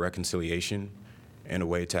look for reconciliation in a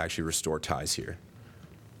way to actually restore ties here.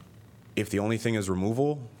 If the only thing is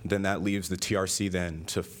removal, then that leaves the TRC then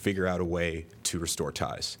to figure out a way to restore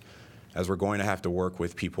ties, as we're going to have to work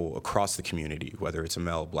with people across the community, whether it's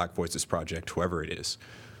Amel, Black Voices Project, whoever it is.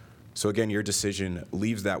 So again, your decision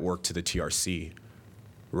leaves that work to the TRC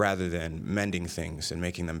rather than mending things and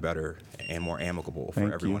making them better and more amicable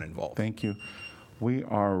for everyone involved. Thank you. We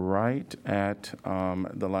are right at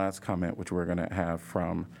the last comment, which we're going to have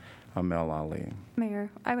from Amel Ali. Mayor,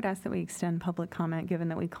 I would ask that we extend public comment, given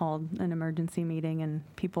that we called an emergency meeting and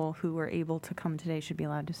people who were able to come today should be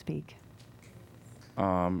allowed to speak.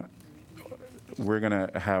 We're going to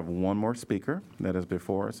have one more speaker that is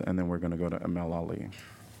before us, and then we're going to go to Amel Ali.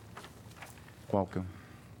 Welcome.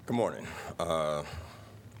 Good morning.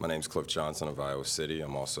 My name is Cliff Johnson of Iowa City.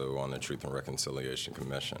 I'm also on the Truth and Reconciliation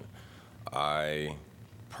Commission. I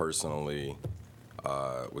personally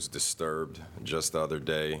was disturbed just the other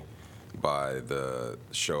day by the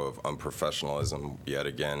show of unprofessionalism yet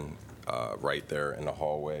again right there in the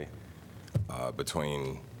hallway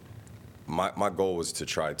between my goal was to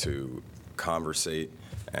try to conversate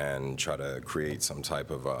and try to create some type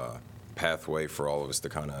of pathway for all of us to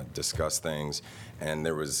kind of discuss things, and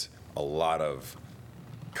there was a lot of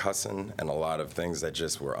cussing and a lot of things that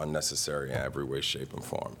just were unnecessary in every way, shape, and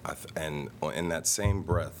form. And in that same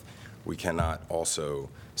breath, we cannot also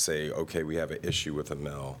say, okay, we have an issue with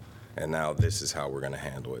Amel, and now this is how we're going to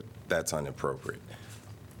handle it. That's inappropriate.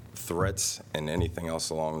 Threats and anything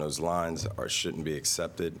else along those lines shouldn't be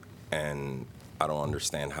accepted, and I don't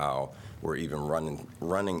understand how we're even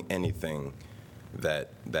running anything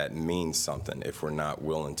that means something if we're not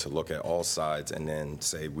willing to look at all sides and then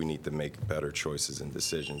say we need to make better choices and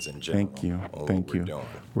decisions in general. Thank you. On Thank what you. we're doing.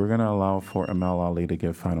 We're going to allow for Amel Ali to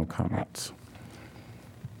give final comments.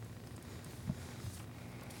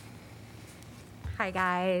 Hi,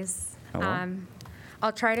 guys. Hello.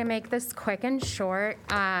 I'll try to make this quick and short.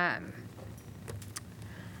 I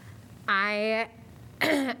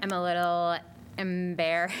am a little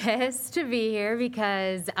embarrassed to be here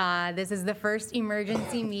because this is the first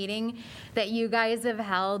emergency meeting that you guys have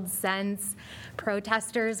held since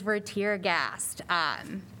protesters were tear gassed.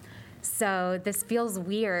 So this feels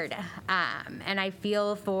weird, and I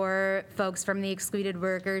feel for folks from the Excluded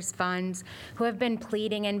Workers Fund who have been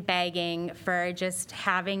pleading and begging for just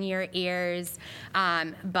having your ears,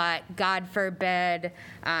 but God forbid,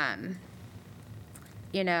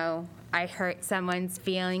 you know, I hurt someone's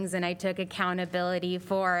feelings and I took accountability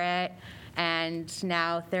for it, and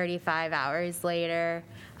now 35 hours later,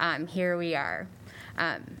 here we are.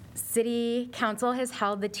 City Council has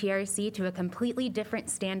held the TRC to a completely different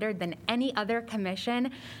standard than any other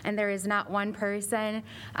commission, and there is not one person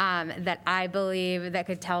that I believe that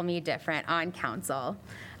could tell me different on council.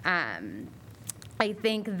 I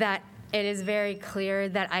think that it is very clear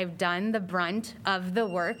that I've done the brunt of the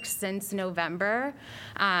work since November.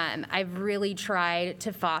 I've really tried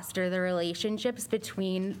to foster the relationships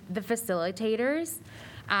between the facilitators.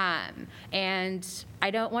 And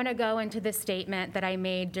I don't want to go into the statement that I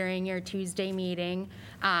made during your Tuesday meeting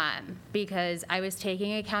because I was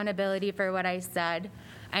taking accountability for what I said.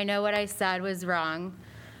 I know what I said was wrong.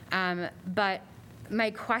 But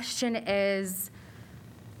my question is,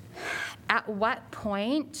 at what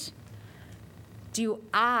point do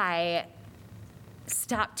I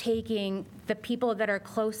stop taking the people that are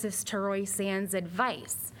closest to Roy Sand's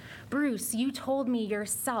advice? Bruce, you told me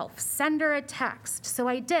yourself, send her a text, so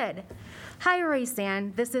I did. Hi, Roy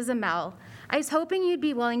Sand, this is Amel. I was hoping you'd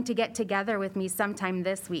be willing to get together with me sometime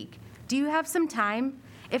this week. Do you have some time?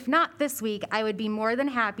 If not this week, I would be more than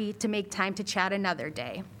happy to make time to chat another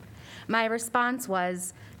day. My response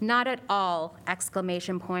was, not at all,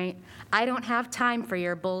 exclamation point. I don't have time for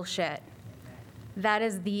your bullshit. That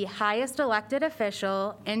is the highest elected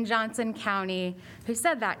official in Johnson County who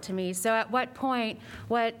said that to me. So at what point,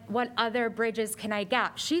 what other bridges can I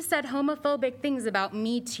gap? She said homophobic things about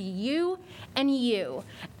me to you and you.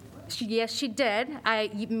 Yes, she did.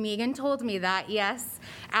 Megan told me that, yes.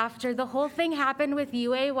 After the whole thing happened with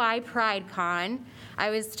UAY PrideCon, I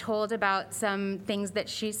was told about some things that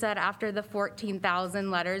she said after the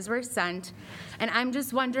 14,000 letters were sent. And I'm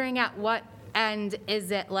just wondering at what end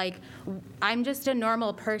is it like, I'm just a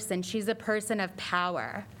normal person. She's a person of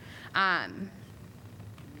power. And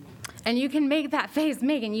you can make that face,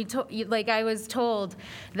 Megan. Like I was told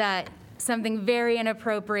that something very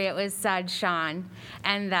inappropriate was said, Sean,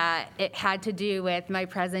 and that it had to do with my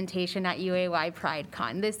presentation at UAY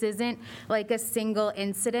PrideCon. This isn't like a single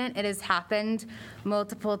incident. It has happened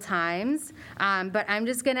multiple times. But I'm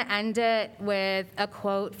just going to end it with a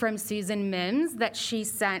quote from Susan Mims that she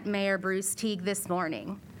sent Mayor Bruce Teague this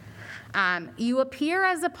morning. You appear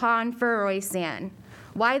as a pawn for Roysan.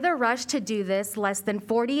 Why the rush to do this less than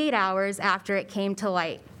 48 hours after it came to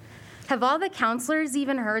light? Have all the counselors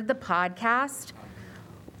even heard the podcast?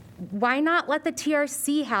 Why not let the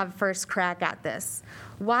TRC have first crack at this?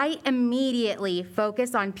 Why immediately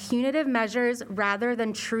focus on punitive measures rather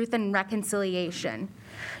than truth and reconciliation?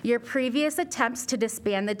 Your previous attempts to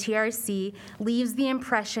disband the TRC leaves the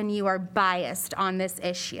impression you are biased on this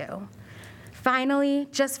issue. Finally,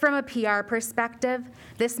 just from a PR perspective,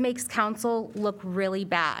 this makes council look really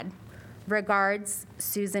bad. Regards,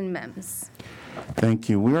 Susan Mims. Thank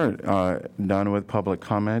you. We are done with public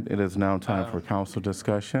comment. It is now time for council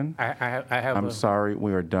discussion. I'm sorry,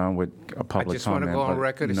 we are done with public comment. I just want to go on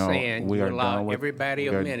record as saying you allow everybody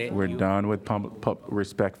a minute. We're done with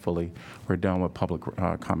respectfully, we're done with public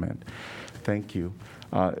comment. Thank you.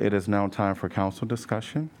 It is now time for council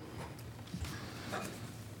discussion.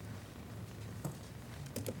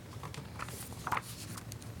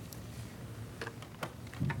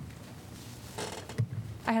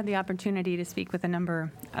 I had the opportunity to speak with a number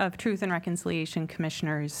of Truth and Reconciliation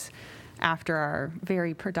commissioners after our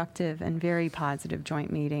very productive and very positive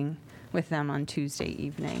joint meeting with them on Tuesday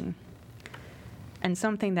evening. And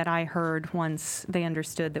something that I heard once they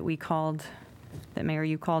understood that that Mayor,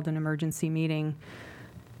 you called an emergency meeting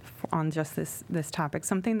on just this topic,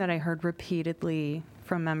 something that I heard repeatedly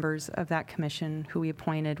from members of that commission who we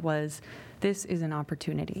appointed was, this is an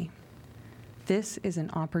opportunity. This is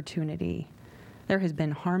an opportunity. There has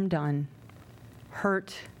been harm done,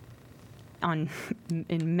 hurt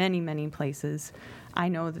in many, many places. I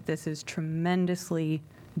know that this is tremendously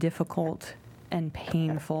difficult and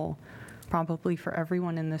painful, probably for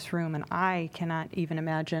everyone in this room. And I cannot even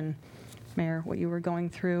imagine, Mayor, what you were going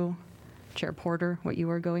through, Chair Porter, what you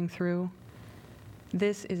were going through.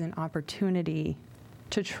 This is an opportunity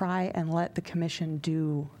to try and let the commission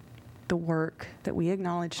do the work that we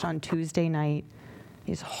acknowledged on Tuesday night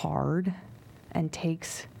is hard and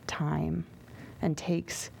takes time and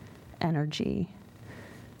takes energy.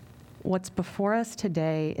 What's before us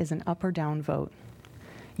today is an up or down vote,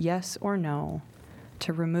 yes or no,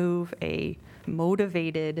 to remove a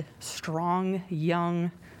motivated, strong,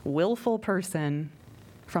 young, willful person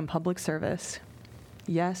from public service.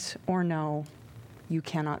 Yes or no, you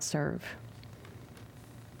cannot serve.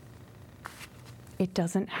 It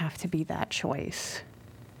doesn't have to be that choice.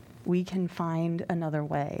 We can find another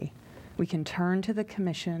way. We can turn to the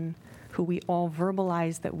commission, who we all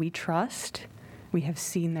verbalize that we trust. We have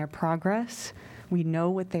seen their progress. We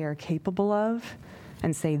know what they are capable of,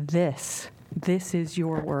 and say, this is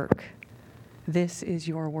your work. This is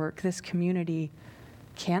your work. This community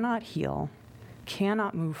cannot heal,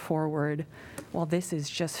 cannot move forward while this is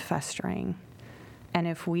just festering. And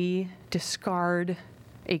if we discard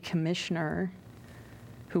a commissioner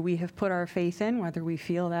who we have put our faith in, whether we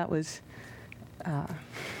feel that was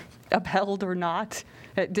upheld or not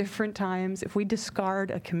at different times, if we discard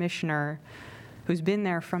a commissioner who's been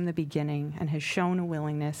there from the beginning and has shown a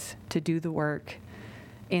willingness to do the work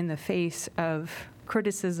in the face of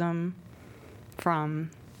criticism from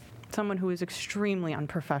someone who is extremely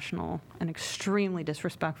unprofessional and extremely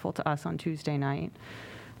disrespectful to us on Tuesday night,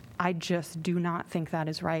 I just do not think that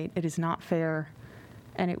is right. It is not fair,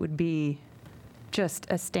 and it would be just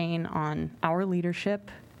a stain on our leadership,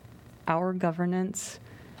 our governance,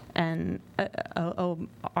 and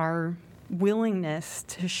our willingness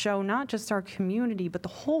to show not just our community, but the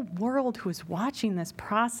whole world who is watching this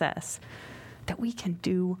process that we can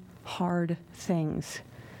do hard things.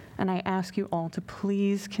 And I ask you all to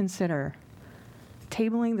please consider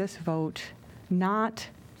tabling this vote, not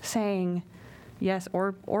saying yes,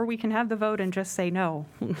 or we can have the vote and just say no,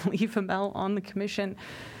 leave Amel on the commission,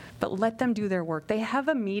 but let them do their work. They have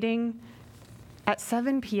a meeting at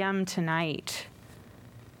 7 p.m. tonight.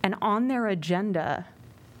 And on their agenda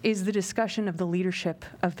is the discussion of the leadership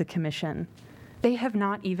of the commission. They have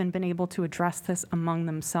not even been able to address this among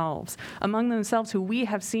themselves who we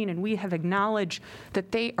have seen and we have acknowledged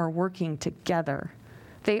that they are working together.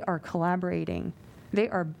 They are collaborating. They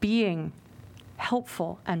are being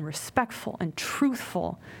helpful and respectful and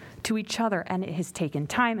truthful to each other. And it has taken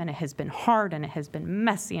time, and it has been hard, and it has been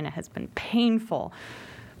messy, and it has been painful.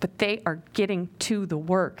 But they are getting to the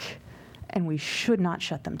work, and we should not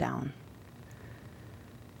shut them down.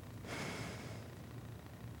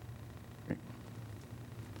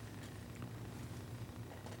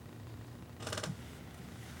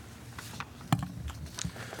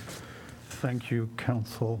 Thank you,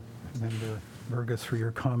 Council Member Burgess, for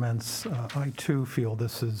your comments. I too feel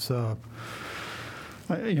this is,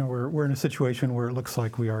 we're in a situation where it looks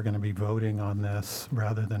like we are going to be voting on this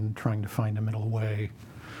rather than trying to find a middle way.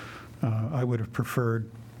 I would have preferred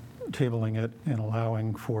tabling it and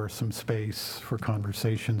allowing for some space for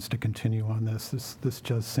conversations to continue on this. This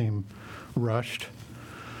does seem rushed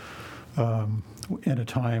in a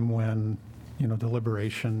time when,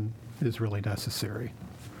 deliberation is really necessary.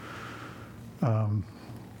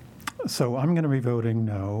 So I'm going to be voting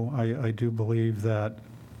no. I do believe that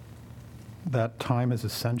time is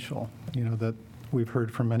essential. That we've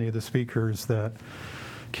heard from many of the speakers that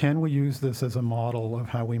can we use this as a model of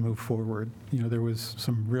how we move forward? There was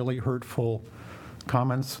some really hurtful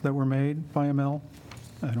comments that were made by Amel.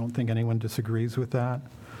 I don't think anyone disagrees with that.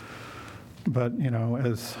 But,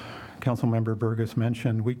 as Councilmember Burgess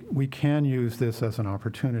mentioned, we can use this as an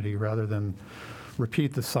opportunity rather than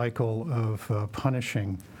repeat the cycle of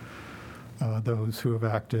punishing those who have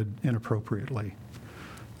acted inappropriately.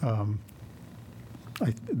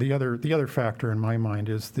 The other factor in my mind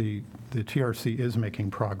is the TRC is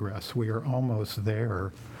making progress. We are almost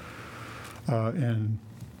there in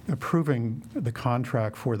approving the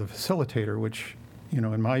contract for the facilitator, which,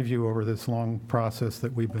 in my view, over this long process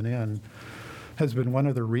that we've been in, has been one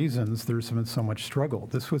of the reasons there's been so much struggle.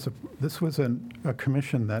 This was a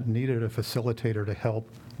commission that needed a facilitator to help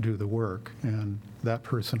do the work, and that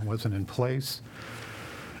person wasn't in place.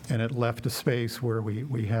 And it left a space where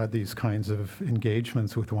we had these kinds of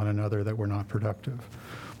engagements with one another that were not productive.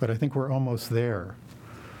 But I think we're almost there.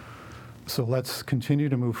 So let's continue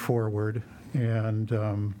to move forward and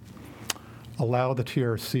allow the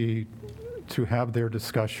TRC to have their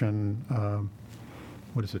discussion,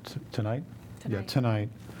 what is it, tonight? Yeah, tonight.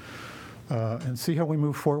 And see how we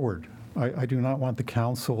move forward. I do not want the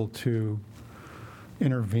council to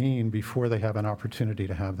intervene before they have an opportunity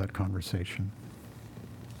to have that conversation.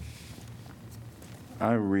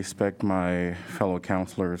 I respect my fellow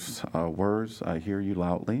councilors' words. I hear you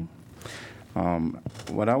loudly.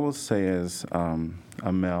 What I will say is,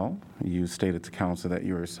 Amel, you stated to council that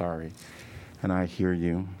you were sorry, and I hear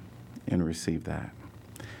you and receive that.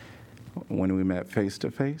 When we met face to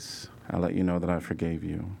face, I let you know that I forgave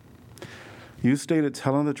you. You stated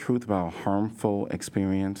telling the truth about harmful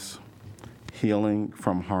experience, healing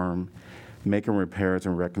from harm, making repairs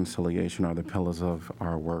and reconciliation are the pillars of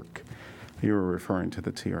our work. You were referring to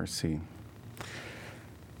the TRC.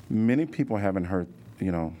 Many people haven't heard,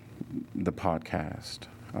 the podcast.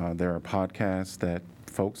 There are podcasts that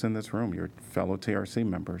folks in this room, your fellow TRC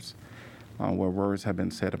members, where words have been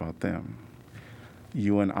said about them.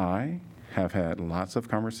 You and I have had lots of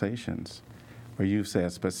conversations where you've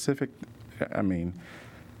said specific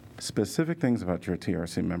things about your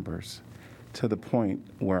TRC members to the point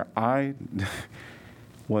where I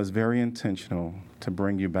was very intentional to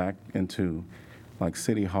bring you back into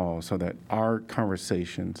City Hall so that our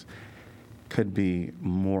conversations could be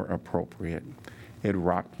more appropriate. It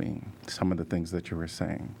rocked me, some of the things that you were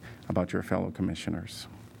saying about your fellow commissioners.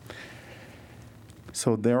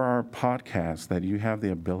 So there are podcasts that you have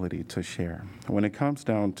the ability to share. When it comes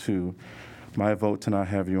down to my vote to not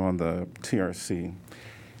have you on the TRC,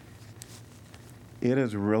 it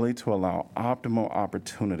is really to allow optimal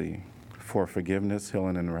opportunity for forgiveness,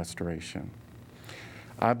 healing, and restoration.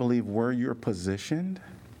 I believe where you're positioned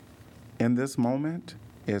in this moment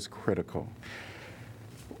is critical.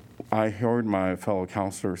 I heard my fellow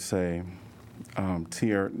counselors say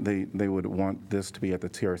they would want this to be at the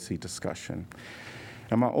TRC discussion.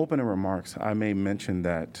 In my opening remarks, I may mention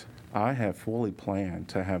that I have fully planned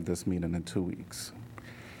to have this meeting in 2 weeks.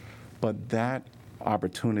 But that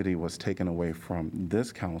opportunity was taken away from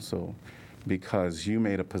this council because you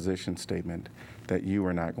made a position statement that you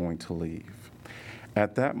were not going to leave.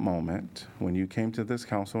 At that moment, when you came to this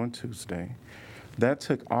council on Tuesday, that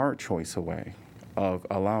took our choice away of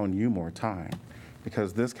allowing you more time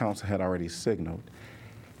because this council had already signaled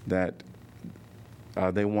that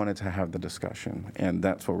they wanted to have the discussion, and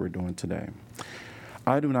that's what we're doing today.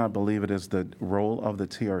 I do not believe it is the role of the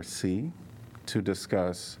TRC to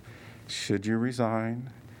discuss should you resign,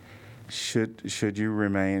 should you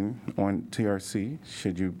remain on TRC,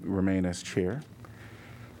 should you remain as chair,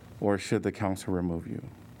 or should the council remove you.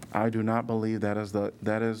 I do not believe that is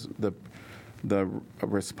the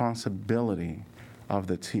responsibility of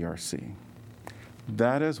the TRC.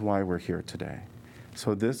 That is why we're here today.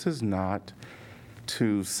 So this is not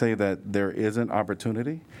to say that there isn't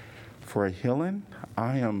opportunity for a healing.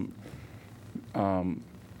 I am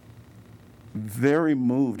very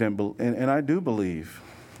moved, and I do believe,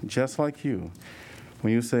 just like you,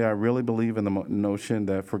 when you say I really believe in the notion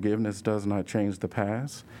that forgiveness does not change the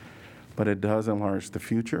past, but it does enlarge the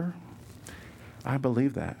future. I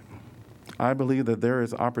believe that. I believe that there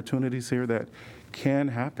is opportunities here that can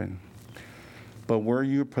happen, but where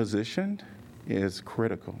you're positioned is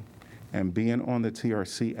critical. and being on the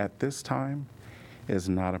TRC at this time is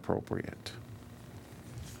not appropriate.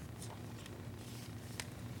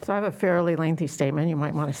 So I have a fairly lengthy statement. You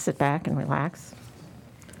might want to sit back and relax.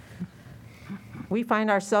 We find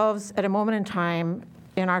ourselves at a moment in time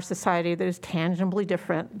in our society that is tangibly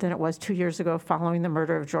different than it was 2 years ago following the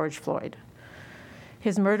murder of George Floyd.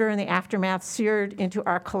 His murder and the aftermath seared into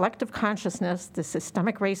our collective consciousness the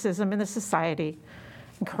systemic racism in the society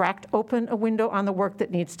and cracked open a window on the work that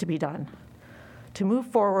needs to be done. To move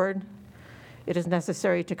forward, it is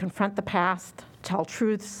necessary to confront the past, tell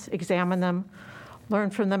truths, examine them, learn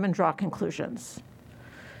from them, and draw conclusions.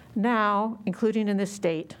 Now, including in this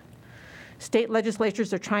state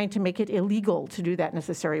legislatures are trying to make it illegal to do that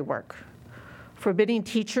necessary work, forbidding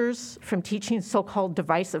teachers from teaching so-called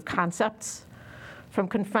divisive concepts, from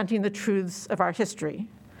confronting the truths of our history.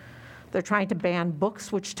 They're trying to ban books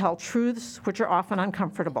which tell truths which are often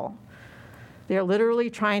uncomfortable. They're literally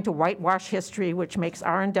trying to whitewash history, which makes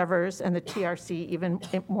our endeavors and the TRC even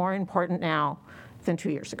more important now than 2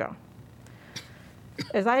 years ago.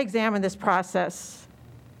 As I examine this process,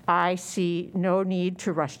 I see no need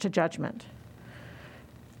to rush to judgment.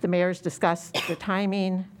 The mayor's discussed the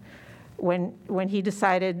timing. When he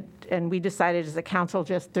decided, and we decided as a council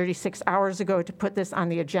just 36 hours ago to put this on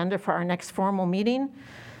the agenda for our next formal meeting,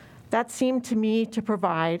 that seemed to me to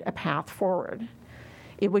provide a path forward.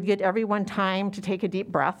 It would get everyone time to take a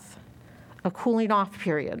deep breath, a cooling off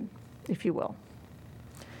period, if you will.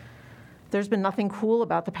 There's been nothing cool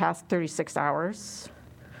about the past 36 hours.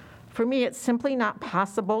 For me, it's simply not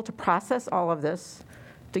possible to process all of this,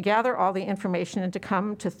 to gather all the information, and to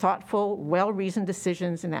come to thoughtful, well-reasoned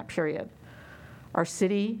decisions in that period. Our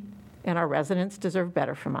city and our residents deserve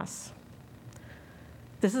better from us.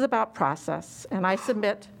 This is about process, and I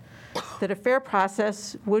submit that a fair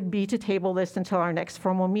process would be to table this until our next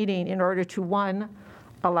formal meeting in order to, 1,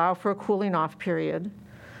 allow for a cooling off period,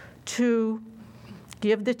 2,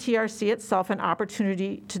 give the TRC itself an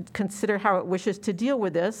opportunity to consider how it wishes to deal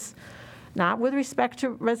with this, not with respect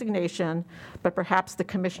to resignation, but perhaps the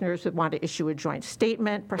commissioners would want to issue a joint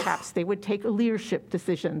statement. Perhaps they would take a leadership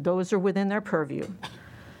decision. Those are within their purview.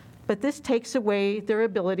 But this takes away their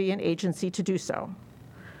ability and agency to do so.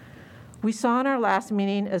 We saw in our last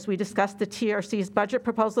meeting, as we discussed the TRC's budget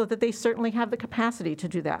proposal, that they certainly have the capacity to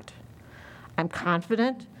do that. I'm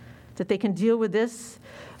confident that they can deal with this,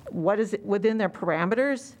 what is within their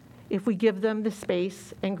parameters, if we give them the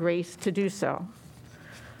space and grace to do so.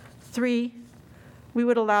 3, we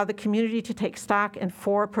would allow the community to take stock, and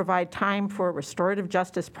 4, provide time for a restorative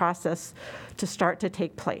justice process to start to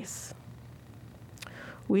take place.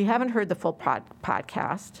 We haven't heard the full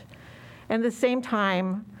podcast, and at the same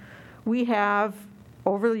time, we have,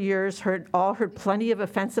 over the years, heard plenty of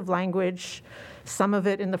offensive language, some of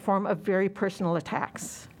it in the form of very personal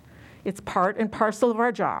attacks. It's part and parcel of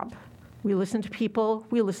our job. We listen to people,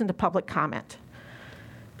 we listen to public comment.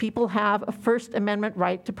 People have a First Amendment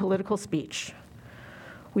right to political speech.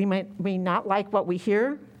 We may not like what we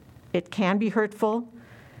hear, it can be hurtful,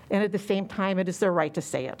 and at the same time, it is their right to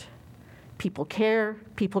say it. People care,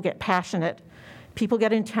 people get passionate, people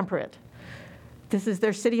get intemperate. This is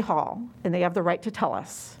their city hall, and they have the right to tell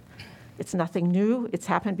us. It's nothing new, it's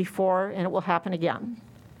happened before, and it will happen again.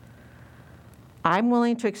 I'm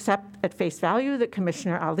willing to accept at face value that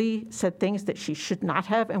Commissioner Ali said things that she should not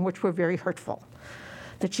have and which were very hurtful,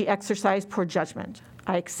 that she exercised poor judgment.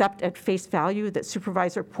 I accept at face value that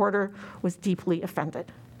Supervisor Porter was deeply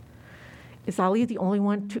offended. Is Ali the only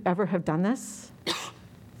one to ever have done this?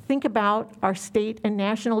 Think about our state and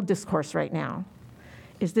national discourse right now.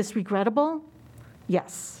 Is this regrettable?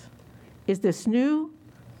 Yes. Is this new?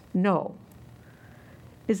 No.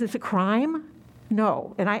 Is this a crime?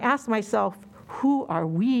 No. And I ask myself, who are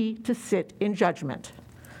we to sit in judgment?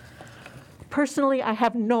 Personally, I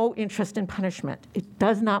have no interest in punishment. It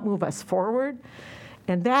does not move us forward,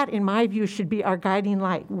 and that, in my view, should be our guiding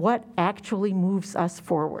light. What actually moves us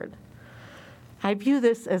forward? I view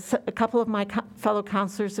this, as a couple of my fellow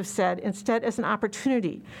counselors have said, instead as an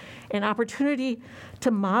opportunity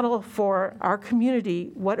to model for our community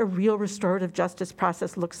what a real restorative justice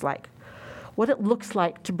process looks like, what it looks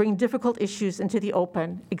like to bring difficult issues into the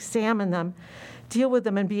open, examine them, deal with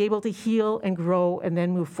them, and be able to heal and grow and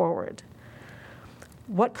then move forward.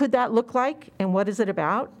 What could that look like, and what is it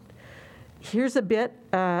about? Here's a bit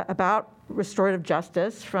about restorative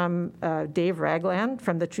justice from Dave Ragland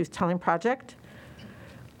from the Truth Telling Project.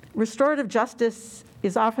 Restorative justice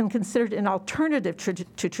is often considered an alternative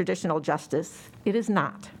to traditional justice. It is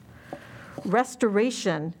not.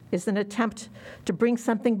 Restoration is an attempt to bring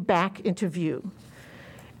something back into view.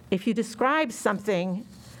 If you describe something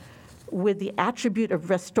with the attribute of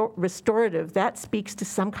restorative, that speaks to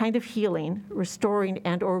some kind of healing, restoring,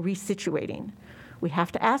 and or resituating. We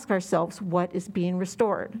have to ask ourselves, what is being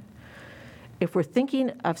restored? If we're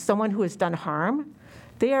thinking of someone who has done harm,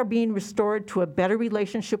 they are being restored to a better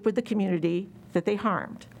relationship with the community that they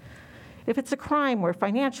harmed. If it's a crime where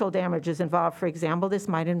financial damage is involved, for example, this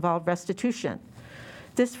might involve restitution.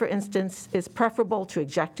 This, for instance, is preferable to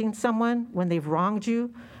ejecting someone when they've wronged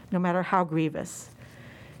you, no matter how grievous.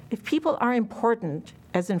 If people are important,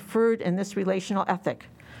 as inferred in this relational ethic,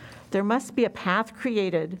 there must be a path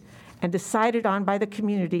created and decided on by the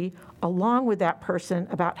community along with that person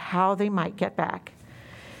about how they might get back.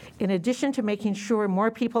 In addition to making sure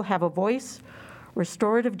more people have a voice,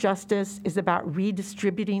 restorative justice is about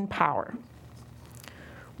redistributing power.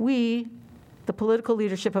 We, the political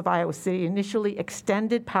leadership of Iowa City, initially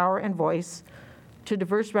extended power and voice to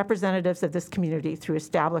diverse representatives of this community through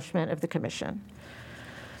establishment of the commission.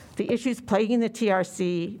 The issues plaguing the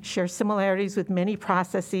TRC share similarities with many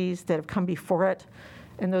processes that have come before it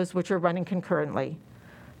and those which are running concurrently.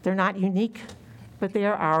 They're not unique, but they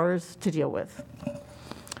are ours to deal with.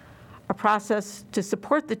 A process to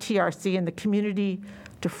support the TRC and the community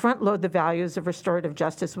to front-load the values of restorative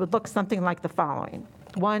justice would look something like the following.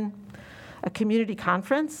 1, a community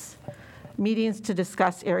conference, meetings to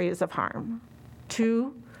discuss areas of harm.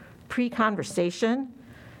 2, pre-conversation,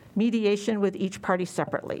 mediation with each party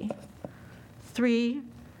separately. 3,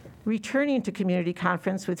 returning to community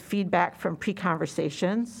conference with feedback from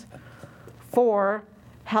pre-conversations. 4,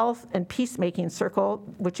 health and peacemaking circle,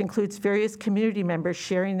 which includes various community members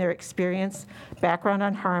sharing their experience, background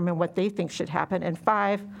on harm, and what they think should happen. And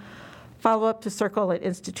 5, follow-up to circle at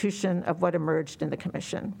institution of what emerged in the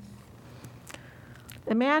commission.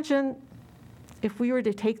 Imagine if we were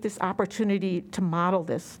to take this opportunity to model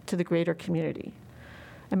this to the greater community.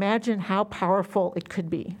 Imagine how powerful it could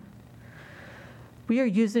be. We are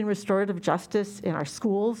using restorative justice in our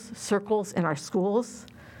schools, circles in our schools.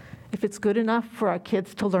 If it's good enough for our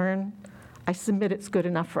kids to learn, I submit it's good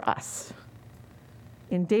enough for us.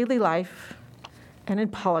 In daily life and in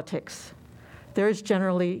politics, there is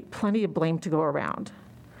generally plenty of blame to go around.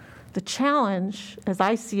 The challenge, as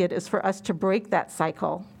I see it, is for us to break that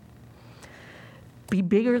cycle, be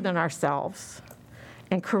bigger than ourselves,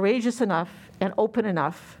 and courageous enough and open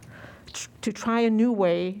enough to try a new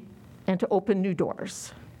way and to open new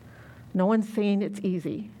doors. No one's saying it's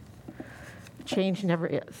easy. Change never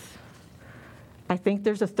is. I think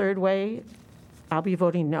there's a third way. I'll be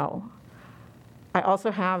voting no. I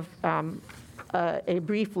also have a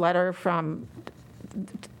brief letter from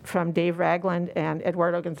Dave Ragland and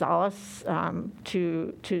Eduardo Gonzalez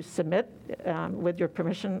to submit. With your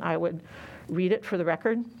permission, I would read it for the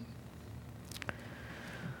record.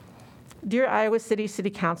 Dear Iowa City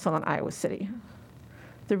City Council and Iowa City,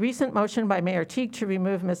 the recent motion by Mayor Teague to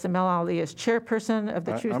remove Ms. Amel Ali as chairperson of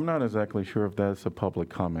the Truth. I'm not exactly sure if that's a public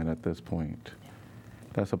comment at this point.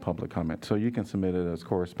 That's a public comment, so you can submit it as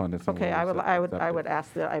correspondence. Okay, I would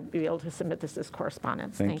ask that I be able to submit this as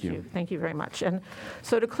correspondence. Thank you. Thank you very much. And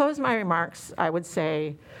so to close my remarks, I would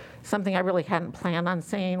say something I really hadn't planned on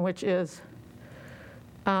saying, which is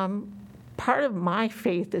part of my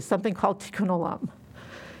faith is something called tikkun olam.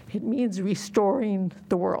 It means restoring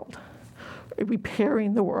the world,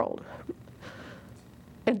 repairing the world.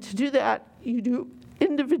 And to do that, you do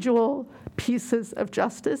individual pieces of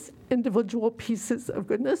justice, individual pieces of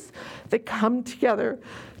goodness that come together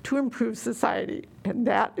to improve society. And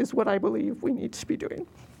that is what I believe we need to be doing.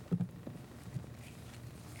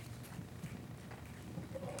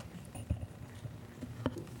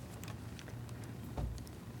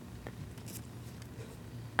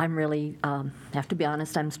 I'm really, have to be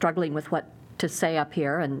honest, I'm struggling with what to say up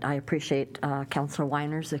here, and I appreciate Councilor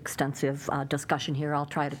Weiner's extensive discussion here. I'll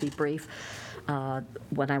try to be brief.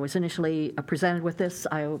 When I was initially presented with this,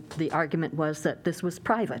 the argument was that this was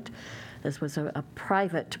private. This was a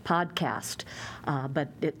private podcast, but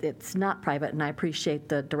it's not private, and I appreciate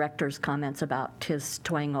the director's comments about his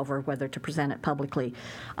toying over whether to present it publicly.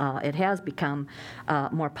 It has become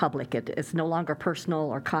more public. It's no longer personal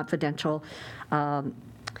or confidential.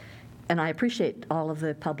 And I appreciate all of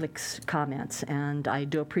the public's comments, and I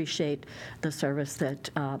do appreciate the service that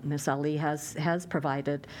Ms. Ali has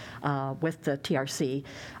provided with the TRC.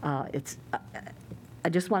 I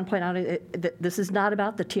just want to point out that this is not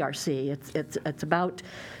about the TRC. It's about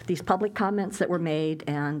these public comments that were made.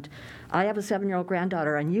 And I have a 7-year-old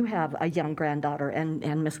granddaughter, and you have a young granddaughter.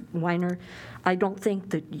 And Ms. Weiner, I don't think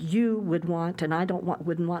that you would want, and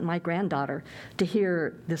wouldn't want my granddaughter to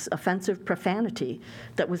hear this offensive profanity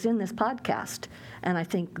that was in this podcast. And I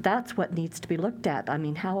think that's what needs to be looked at. I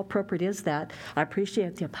mean, how appropriate is that? I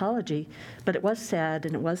appreciate the apology, but it was said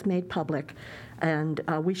and it was made public. And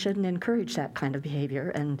we shouldn't encourage that kind of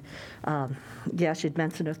behavior. And yes, you'd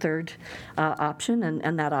mentioned a third option,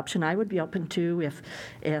 and that option I would be open to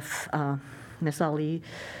if Ms. Ali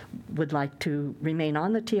would like to remain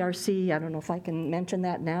on the TRC. I don't know if I can mention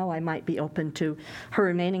that now. I might be open to her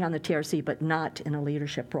remaining on the TRC, but not in a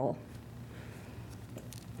leadership role.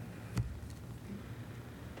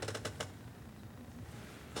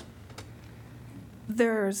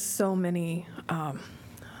 There's so many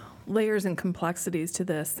layers and complexities to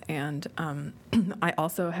this, and I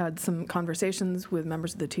also had some conversations with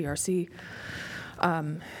members of the TRC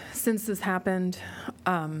since this happened,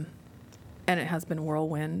 and it has been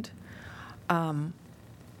whirlwind. There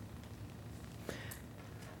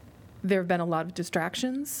have been a lot of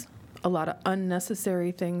distractions, a lot of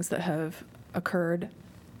unnecessary things that have occurred.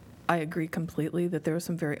 I agree completely that there was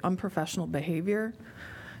some very unprofessional behavior,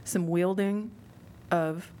 some wielding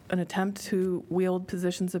of an attempt to wield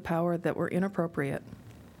positions of power that were inappropriate.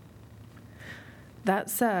 That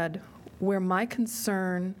said, where my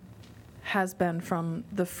concern has been from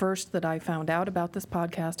the first that I found out about this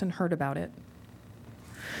podcast and heard about it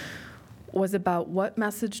was about what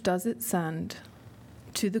message does it send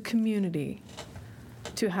to the community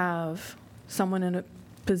to have someone in a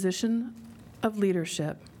position of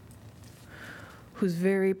leadership whose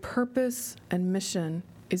very purpose and mission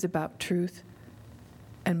is about truth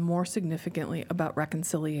and, more significantly, about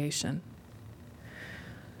reconciliation.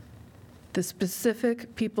 The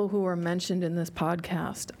specific people who are mentioned in this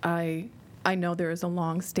podcast, I know there is a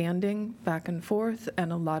long-standing back and forth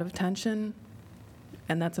and a lot of tension,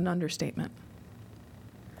 and that's an understatement.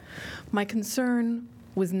 My concern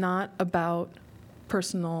was not about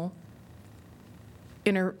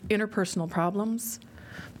interpersonal problems,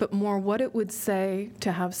 but more what it would say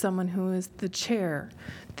to have someone who is the chair,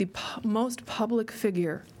 the most public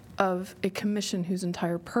figure of a commission whose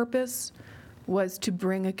entire purpose was to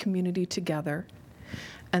bring a community together,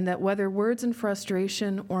 and that whether words and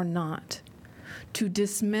frustration or not, to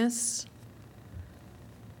dismiss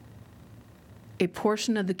a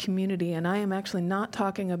portion of the community, and I am actually not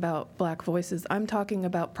talking about Black voices, I'm talking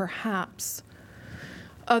about perhaps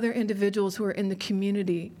other individuals who are in the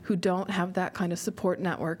community who don't have that kind of support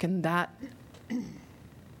network and that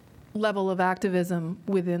level of activism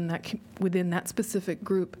within that specific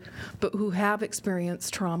group, but who have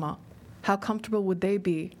experienced trauma. How comfortable would they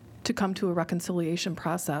be to come to a reconciliation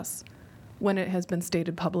process when it has been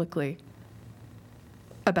stated publicly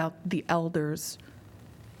about the elders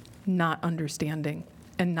not understanding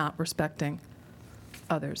and not respecting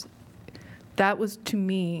others? That was, to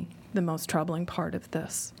me, the most troubling part of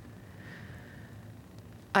this.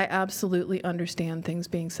 I absolutely understand things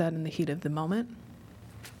being said in the heat of the moment.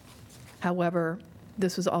 However,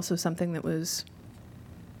 this was also something that was,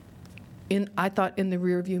 I thought, in the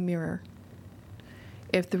rearview mirror.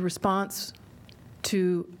 If the response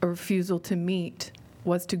to a refusal to meet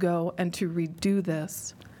was to go and to redo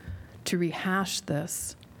this, to rehash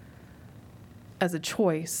this as a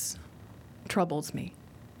choice, troubles me.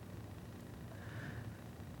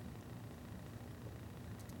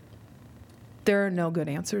 There are no good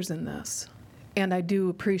answers in this. And I do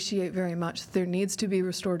appreciate very much that there needs to be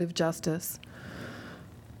restorative justice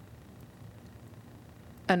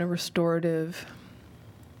and a restorative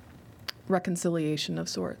reconciliation of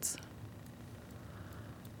sorts.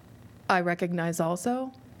 I recognize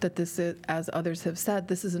also that this is, as others have said,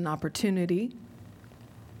 this is an opportunity,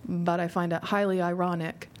 but I find it highly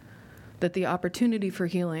ironic that the opportunity for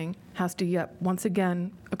healing has to yet once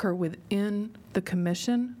again occur within the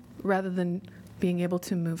commission rather than being able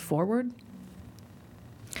to move forward.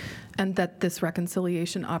 And that this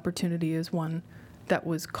reconciliation opportunity is one that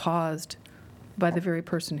was caused by the very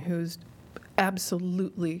person who's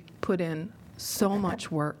absolutely put in so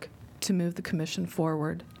much work to move the commission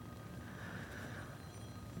forward.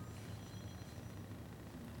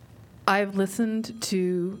 I've listened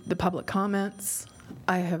to the public comments.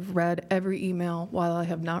 I have read every email. While I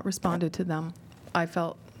have not responded to them, I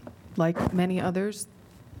felt like many others,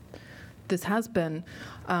 this has been,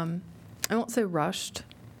 I won't say rushed.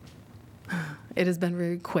 It has been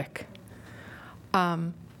very quick.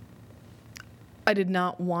 I did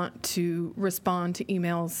not want to respond to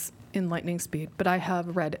emails in lightning speed, but I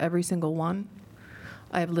have read every single one.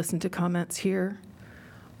 I have listened to comments here.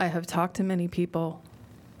 I have talked to many people.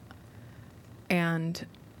 And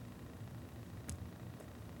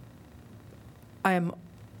I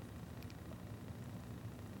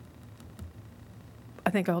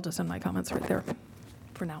think I'll just end my comments right there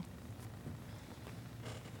for now.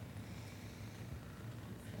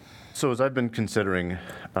 So as I've been considering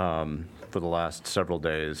for the last several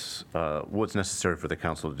days what's necessary for the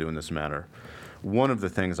council to do in this matter, one of the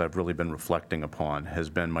things I've really been reflecting upon has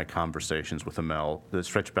been my conversations with Amel that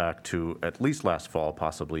stretch back to at least last fall,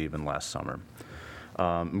 possibly even last summer.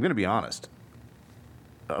 I'm going to be honest.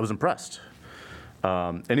 I was impressed.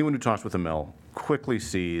 Anyone who talks with Amel quickly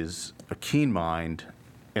sees a keen mind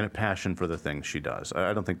and a passion for the things she does.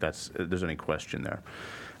 I don't think there's any question there.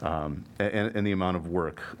 And the amount of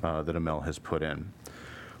work that Amel has put in.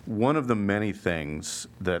 One of the many things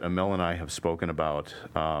that Amel and I have spoken about,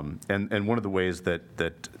 and one of the ways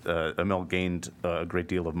that Amel gained a great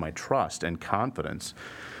deal of my trust and confidence,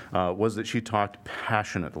 was that she talked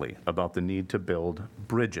passionately about the need to build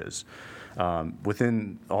bridges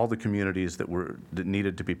within all the communities that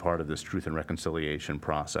needed to be part of this truth and reconciliation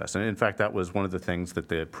process. And in fact, that was one of the things that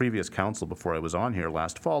the previous council before I was on here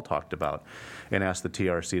last fall talked about and asked the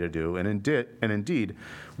TRC to do. And indeed,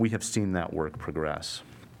 we have seen that work progress.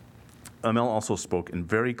 Amel also spoke in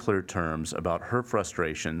very clear terms about her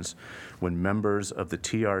frustrations when members of the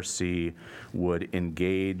TRC would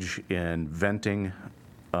engage in venting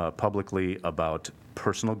publicly about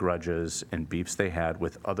personal grudges and beefs they had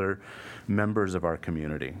with other members of our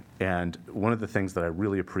community. And one of the things that I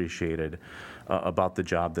really appreciated about the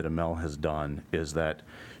job that Amel has done is that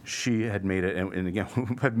she had made it, and again,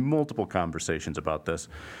 we've had multiple conversations about this,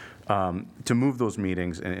 to move those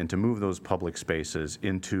meetings and to move those public spaces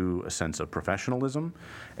into a sense of professionalism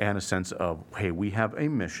and a sense of, hey, we have a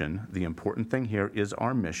mission. The important thing here is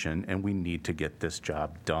our mission, and we need to get this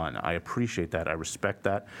job done. I appreciate that. I respect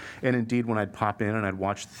that. And indeed, when I'd pop in and I'd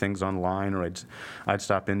watch things online, or I'd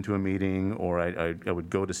stop into a meeting, or I would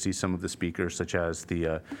go to see some of the speakers, such as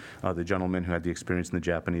the gentleman who had the experience in the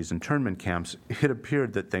Japanese internment camps, it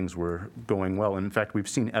appeared that things were going well. And in fact, we've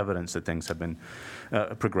seen evidence that things have been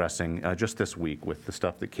progressing just this week with the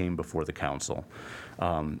stuff that came before the council,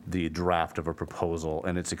 the draft of a proposal,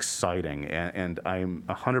 and it's exciting. And I'm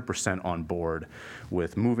 100% on board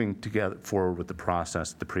with moving forward with the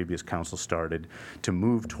process the previous council started to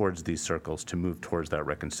move towards these circles, to move towards that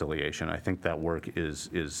reconciliation. I think that work is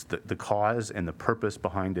the cause and the purpose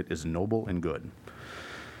behind it is noble and good.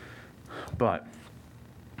 But,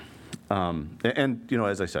 and you know,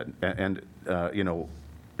 as I said, and you know,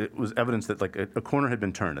 it was evidence that like a corner had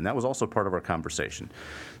been turned, and that was also part of our conversation.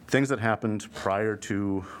 Things that happened prior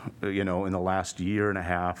to, you know, in the last year and a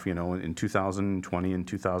half, you know, in 2020 and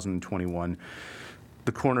 2021,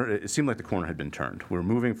 it seemed like the corner had been turned. We were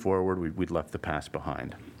moving forward. We'd left the past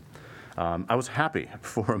behind. I was happy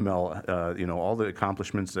for Amel, you know, all the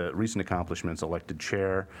accomplishments, recent accomplishments, elected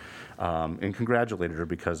chair, and congratulated her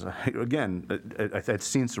because, again, I'd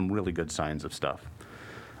seen some really good signs of stuff.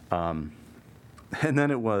 And then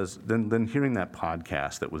then hearing that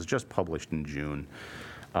podcast that was just published in June,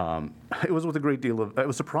 it was with a great deal of, I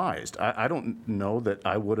was surprised. I don't know that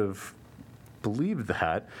I would have believed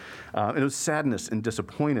that. And it was sadness and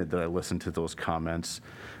disappointed that I listened to those comments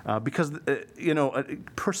because, you know,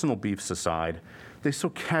 personal beefs aside, they so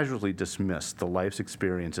casually dismissed the life's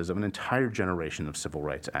experiences of an entire generation of civil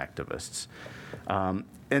rights activists.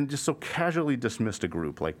 And just so casually dismissed a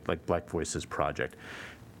group like Black Voices Project.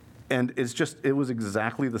 And it was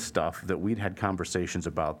exactly the stuff that we'd had conversations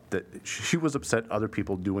about, that she was upset other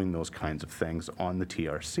people doing those kinds of things on the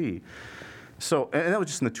TRC. So, and that was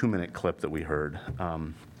just in the 2-minute clip that we heard.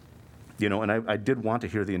 You know, and I did want to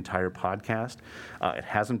hear the entire podcast. It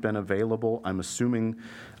hasn't been available. I'm assuming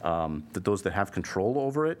that those that have control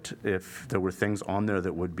over it, if there were things on there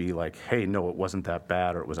that would be like, hey, no, it wasn't that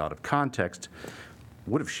bad, or it was out of context,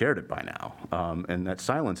 would have shared it by now. And that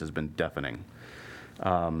silence has been deafening.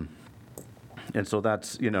 And so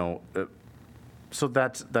that's, you know,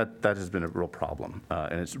 that has been a real problem.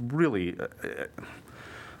 And it's really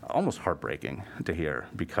almost heartbreaking to hear,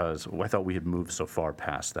 because I thought we had moved so far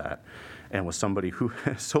past that. And with somebody who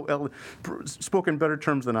spoke in better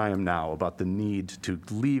terms than I am now about the need to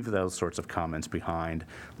leave those sorts of comments behind,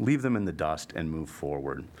 leave them in the dust, and move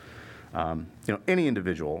forward. You know, any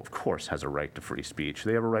individual, of course, has a right to free speech.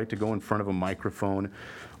 They have a right to go in front of a microphone,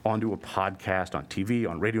 onto a podcast, on TV,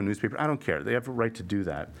 on radio, newspaper. I don't care. They have a right to do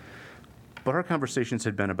that. But our conversations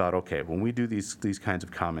had been about, okay, when we do these kinds of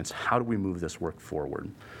comments, how do we move this work forward?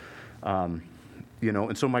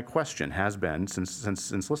 And so my question has been,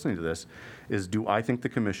 since listening to this, is do I think the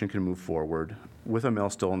commission can move forward with Amel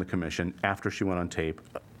still on the commission after she went on tape?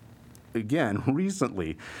 Again,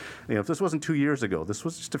 recently, if this wasn't 2 years ago, this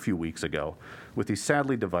was just a few weeks ago, with these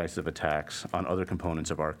sadly divisive attacks on other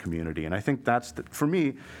components of our community. And I think that's, for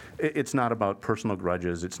me, it's not about personal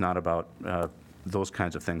grudges. It's not about those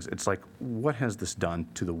kinds of things. It's like, what has this done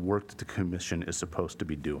to the work that the commission is supposed to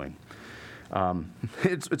be doing?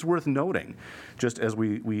 It's worth noting, just as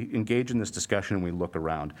we engage in this discussion and we look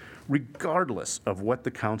around, regardless of what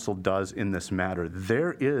the council does in this matter,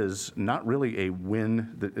 there is not really a win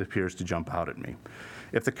that appears to jump out at me.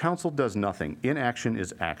 If the council does nothing, inaction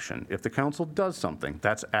is action. If the council does something,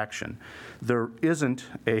 that's action. There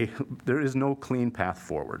is no clean path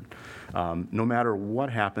forward. No matter what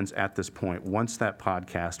happens at this point, once that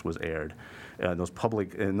podcast was aired, those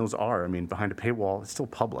are, behind a paywall, it's still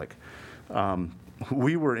public.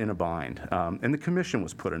 We were in a bind, and the commission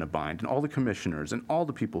was put in a bind, and all the commissioners and all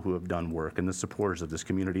the people who have done work and the supporters of this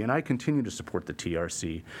community, and I continue to support the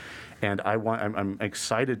TRC, and I'm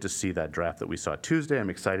excited to see that draft that we saw Tuesday. I'm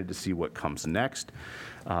excited to see what comes next,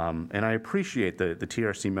 and I appreciate the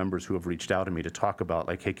TRC members who have reached out to me to talk about,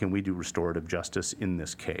 like, hey, can we do restorative justice in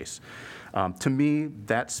this case? To me,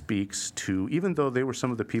 that speaks to, even though they were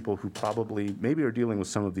some of the people who probably maybe are dealing with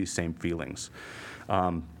some of these same feelings,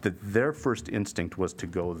 that their first instinct was to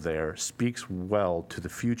go there speaks well to the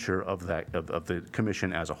future of the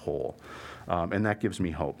commission as a whole, and that gives me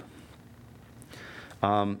hope.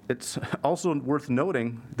 It's also worth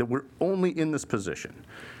noting that we're only in this position.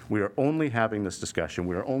 We are only having this discussion.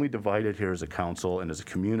 We are only divided here as a council and as a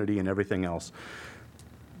community and everything else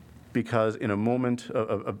because in a moment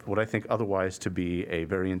of what I think otherwise to be a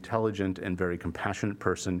very intelligent and very compassionate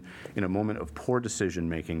person, in a moment of poor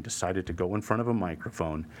decision-making, decided to go in front of a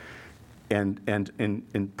microphone and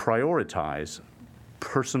prioritize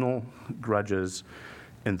personal grudges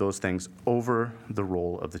and those things over the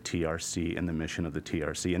role of the TRC and the mission of the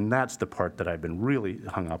TRC. And that's the part that I've been really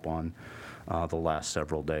hung up on the last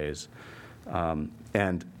several days. To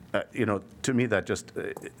me, that just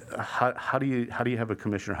how do you have a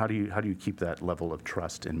commissioner? How do you keep that level of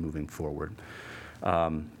trust in moving forward?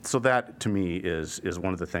 So that to me is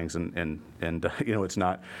one of the things, and it's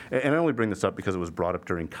not. And I only bring this up because it was brought up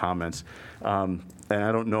during comments, and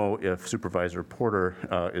I don't know if Supervisor Porter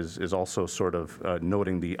is also sort of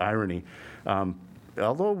noting the irony.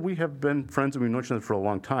 Although we have been friends and we've known each other for a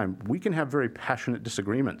long time, we can have very passionate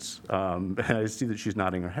disagreements. And I see that she's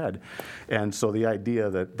nodding her head. And so the idea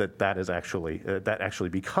that is actually,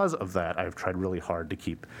 because of that, I've tried really hard to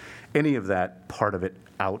keep any of that part of it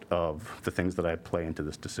out of the things that I play into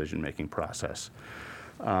this decision-making process.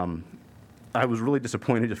 I was really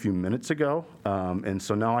disappointed a few minutes ago, and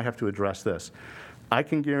so now I have to address this. I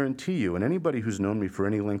can guarantee you, and anybody who's known me for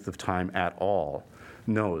any length of time at all,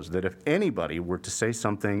 knows that if anybody were to say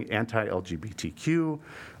something anti-LGBTQ,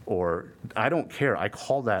 or I don't care, I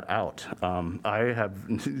call that out.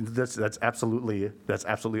 That's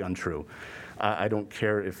absolutely untrue. I don't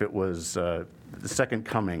care if it was the Second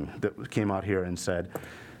Coming that came out here and said,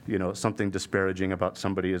 something disparaging about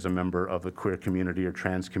somebody as a member of a queer community or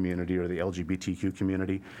trans community or the LGBTQ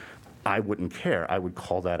community. I wouldn't care. I would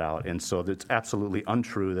call that out. And so it's absolutely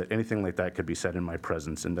untrue that anything like that could be said in my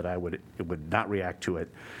presence, and that I would not react to it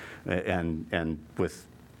and with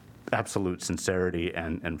absolute sincerity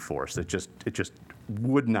and force. It just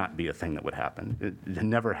would not be a thing that would happen. It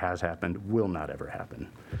never has happened, will not ever happen.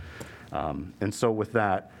 And so with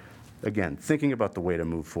that, again, thinking about the way to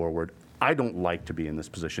move forward, I don't like to be in this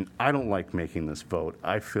position. I don't like making this vote.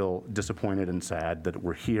 I feel disappointed and sad that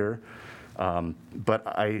we're here. But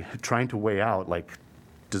trying to weigh out,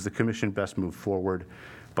 does the commission best move forward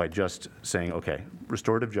by just saying, okay,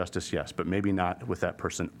 restorative justice, yes, but maybe not with that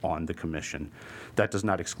person on the commission. That does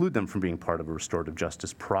not exclude them from being part of a restorative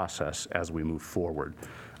justice process as we move forward,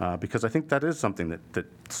 because I think that is something that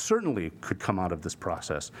certainly could come out of this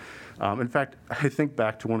process. In fact, I think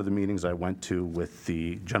back to one of the meetings I went to with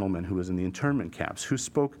the gentleman who was in the internment camps, who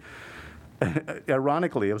spoke,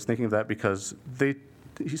 ironically, I was thinking of that because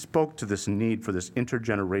he spoke to this need for this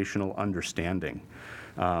intergenerational understanding.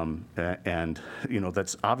 And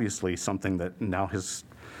that's obviously something that now has,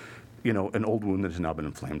 an old wound that has now been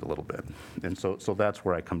inflamed a little bit. And so that's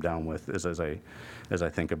where I come down with as I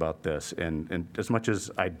think about this. And as much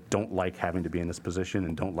as I don't like having to be in this position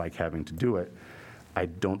and don't like having to do it, I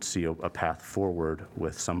don't see a path forward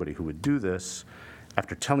with somebody who would do this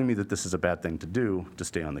after telling me that this is a bad thing to do to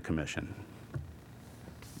stay on the commission.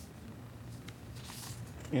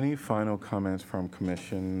 Any final comments from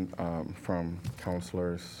commission, from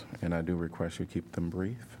counselors? And I do request you keep them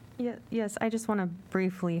brief. Yes, I just want to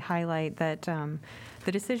briefly highlight that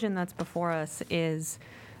the decision that's before us is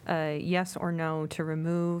yes or no to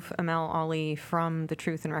remove Amel Ali from the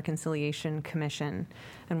Truth and Reconciliation Commission.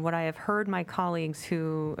 And what I have heard my colleagues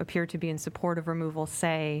who appear to be in support of removal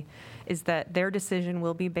say is that their decision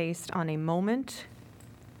will be based on a moment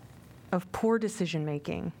of poor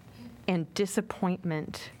decision-making and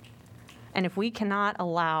disappointment. And if we cannot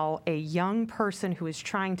allow a young person who is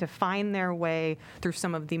trying to find their way through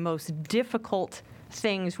some of the most difficult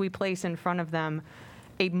things we place in front of them,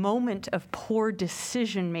 a moment of poor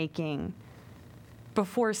decision-making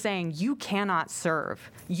before saying, you cannot serve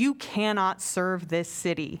this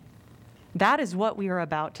city. That is what we are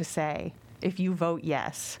about to say if you vote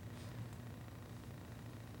yes.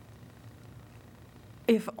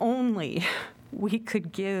 If only we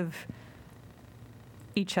could give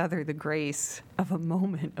each other the grace of a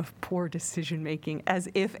moment of poor decision-making, as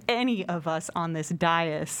if any of us on this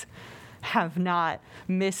dais have not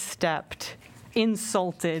misstepped,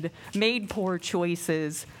 insulted, made poor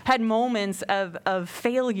choices, had moments of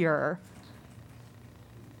failure.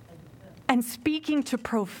 And speaking to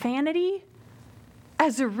profanity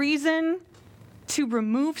as a reason to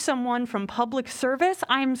remove someone from public service,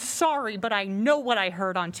 I'm sorry, but I know what I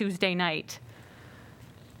heard on Tuesday night.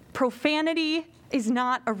 Profanity is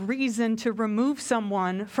not a reason to remove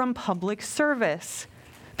someone from public service.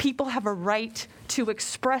 People have a right to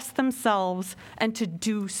express themselves and to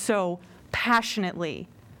do so passionately.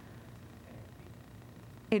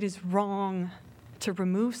 It is wrong to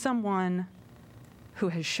remove someone who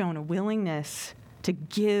has shown a willingness to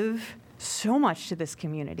give so much to this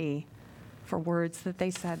community for words that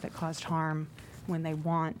they said that caused harm when they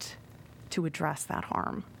want to address that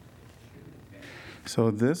harm.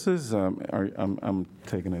 So this is, I'm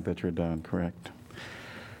taking it that you're done, correct?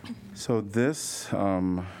 So this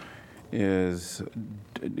is,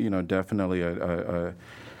 definitely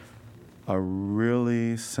a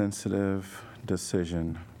really sensitive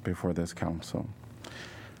decision before this council.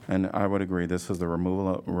 And I would agree, this is the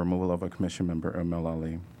removal of a commission member, Amel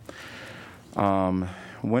Ali.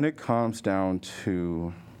 When it comes down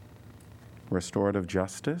to restorative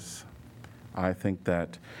justice, I think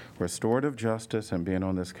that restorative justice and being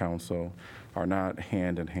on this council are not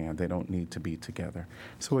hand in hand. They don't need to be together.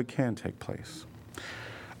 So it can take place.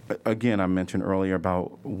 Again, I mentioned earlier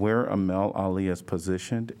about where Amel Ali is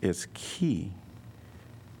positioned is key.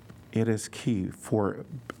 It is key for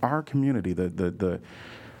our community.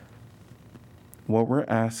 What we're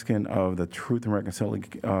asking of the Truth and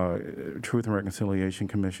Reconciliation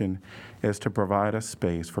Commission is to provide a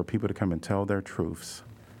space for people to come and tell their truths,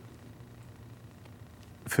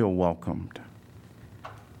 feel welcomed.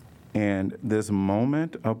 And this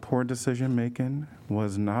moment of poor decision-making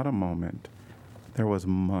was not a moment. There was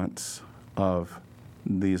months of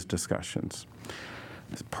these discussions.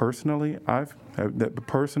 Personally,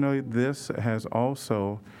 this has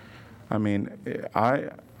also, I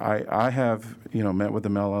have, met with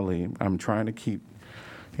Amel Ali. I'm trying to keep,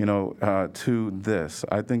 to this.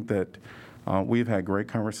 I think that we've had great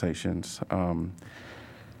conversations.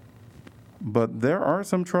 But there are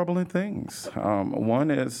some troubling things. One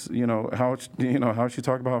is, how she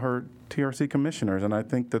talked about her TRC commissioners, and I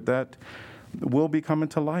think that will be coming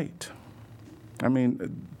to light.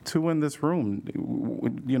 Two in this room,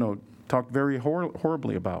 talked very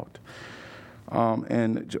horribly about.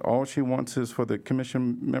 And all she wants is for the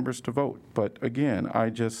commission members to vote. But again, I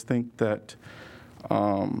just think that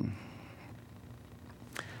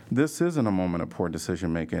this isn't a moment of poor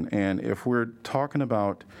decision making. And if we're talking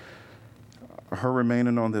about her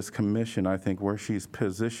remaining on this commission, I think where she's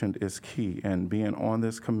positioned is key. And being on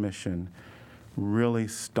this commission really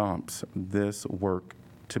stomps this work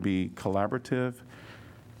to be collaborative,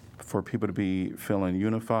 for people to be feeling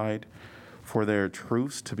unified, for their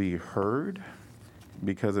truths to be heard.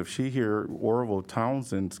 Because if she hear Orville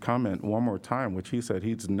Townsend's comment one more time, which he said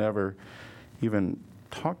he's never even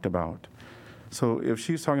talked about. So if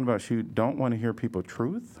she's talking about she don't want to hear people's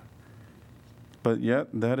truth, but yet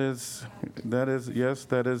that is the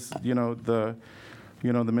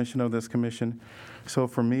mission of this commission. So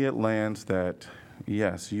for me, it lands that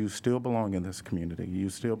yes, you still belong in this community. You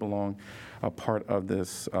still belong a part of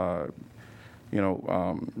this.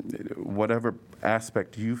 Whatever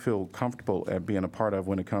aspect you feel comfortable at being a part of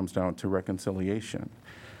when it comes down to reconciliation.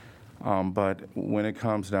 But when it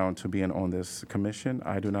comes down to being on this commission,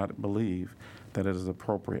 I do not believe that it is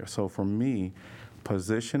appropriate. So for me,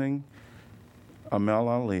 positioning Amel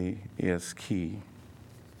Ali is key.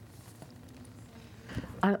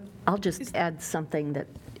 I'll just add something that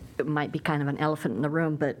might be kind of an elephant in the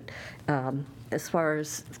room, but as far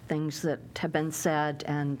as things that have been said,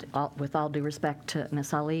 and with all due respect to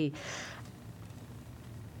Ms. Ali,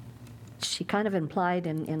 she kind of implied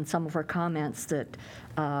in some of her comments that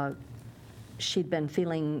she'd been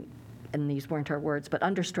feeling, and these weren't her words, but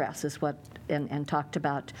under stress is what, and talked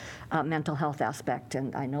about mental health aspect.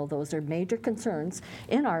 And I know those are major concerns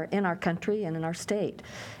in our country and in our state.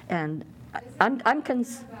 And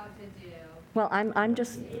well, I'm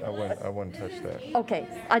just. I wouldn't touch that. Okay,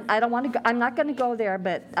 I don't want to. I'm not going to go there,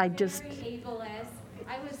 but I just.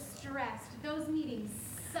 I was stressed. Those meetings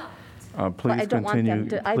sucked. Please continue.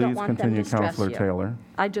 Please continue, Councilor Taylor.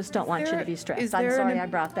 I just don't want you to be stressed. I'm sorry I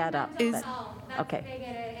brought that up.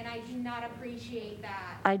 Okay. And I do not appreciate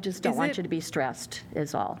that. I just don't want you to be stressed.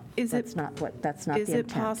 Is all. That's not the intent.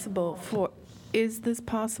 Is this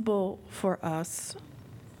possible for us?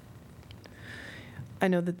 I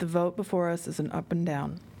know that the vote before us is an up and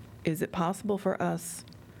down. Is it possible for us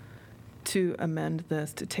to amend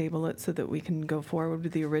this, to table it, so that we can go forward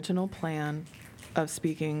with the original plan of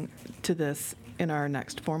speaking to this in our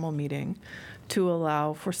next formal meeting, to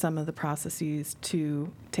allow for some of the processes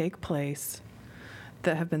to take place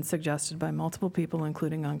that have been suggested by multiple people,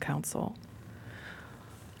 including on council?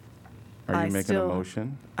 Are you making a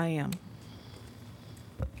motion? I am.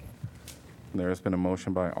 There has been a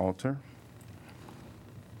motion by Alter.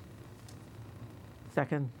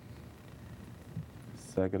 Second.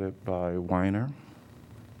 Seconded by Weiner.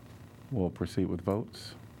 We'll proceed with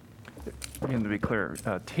votes. And to be clear,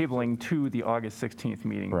 tabling to the August 16th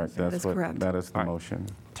meeting. Correct. That is correct. That is the motion.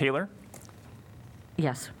 Taylor?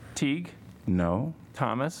 Yes. Teague? No.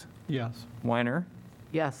 Thomas? Yes. Weiner?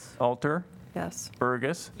 Yes. Alter? Yes.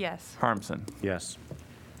 Burgess? Yes. Harmson? Yes.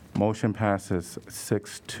 Motion passes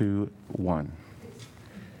 6-1.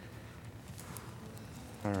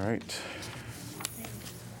 All right.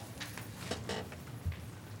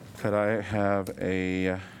 Could I have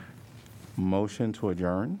a motion to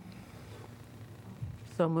adjourn?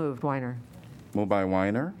 So moved, Weiner. Moved by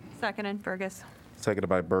Weiner, Seconded, Burgess. seconded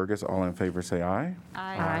by Burgess. All in favor say aye.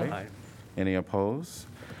 Aye. Any opposed?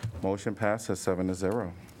 Motion passes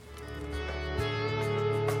 7-0.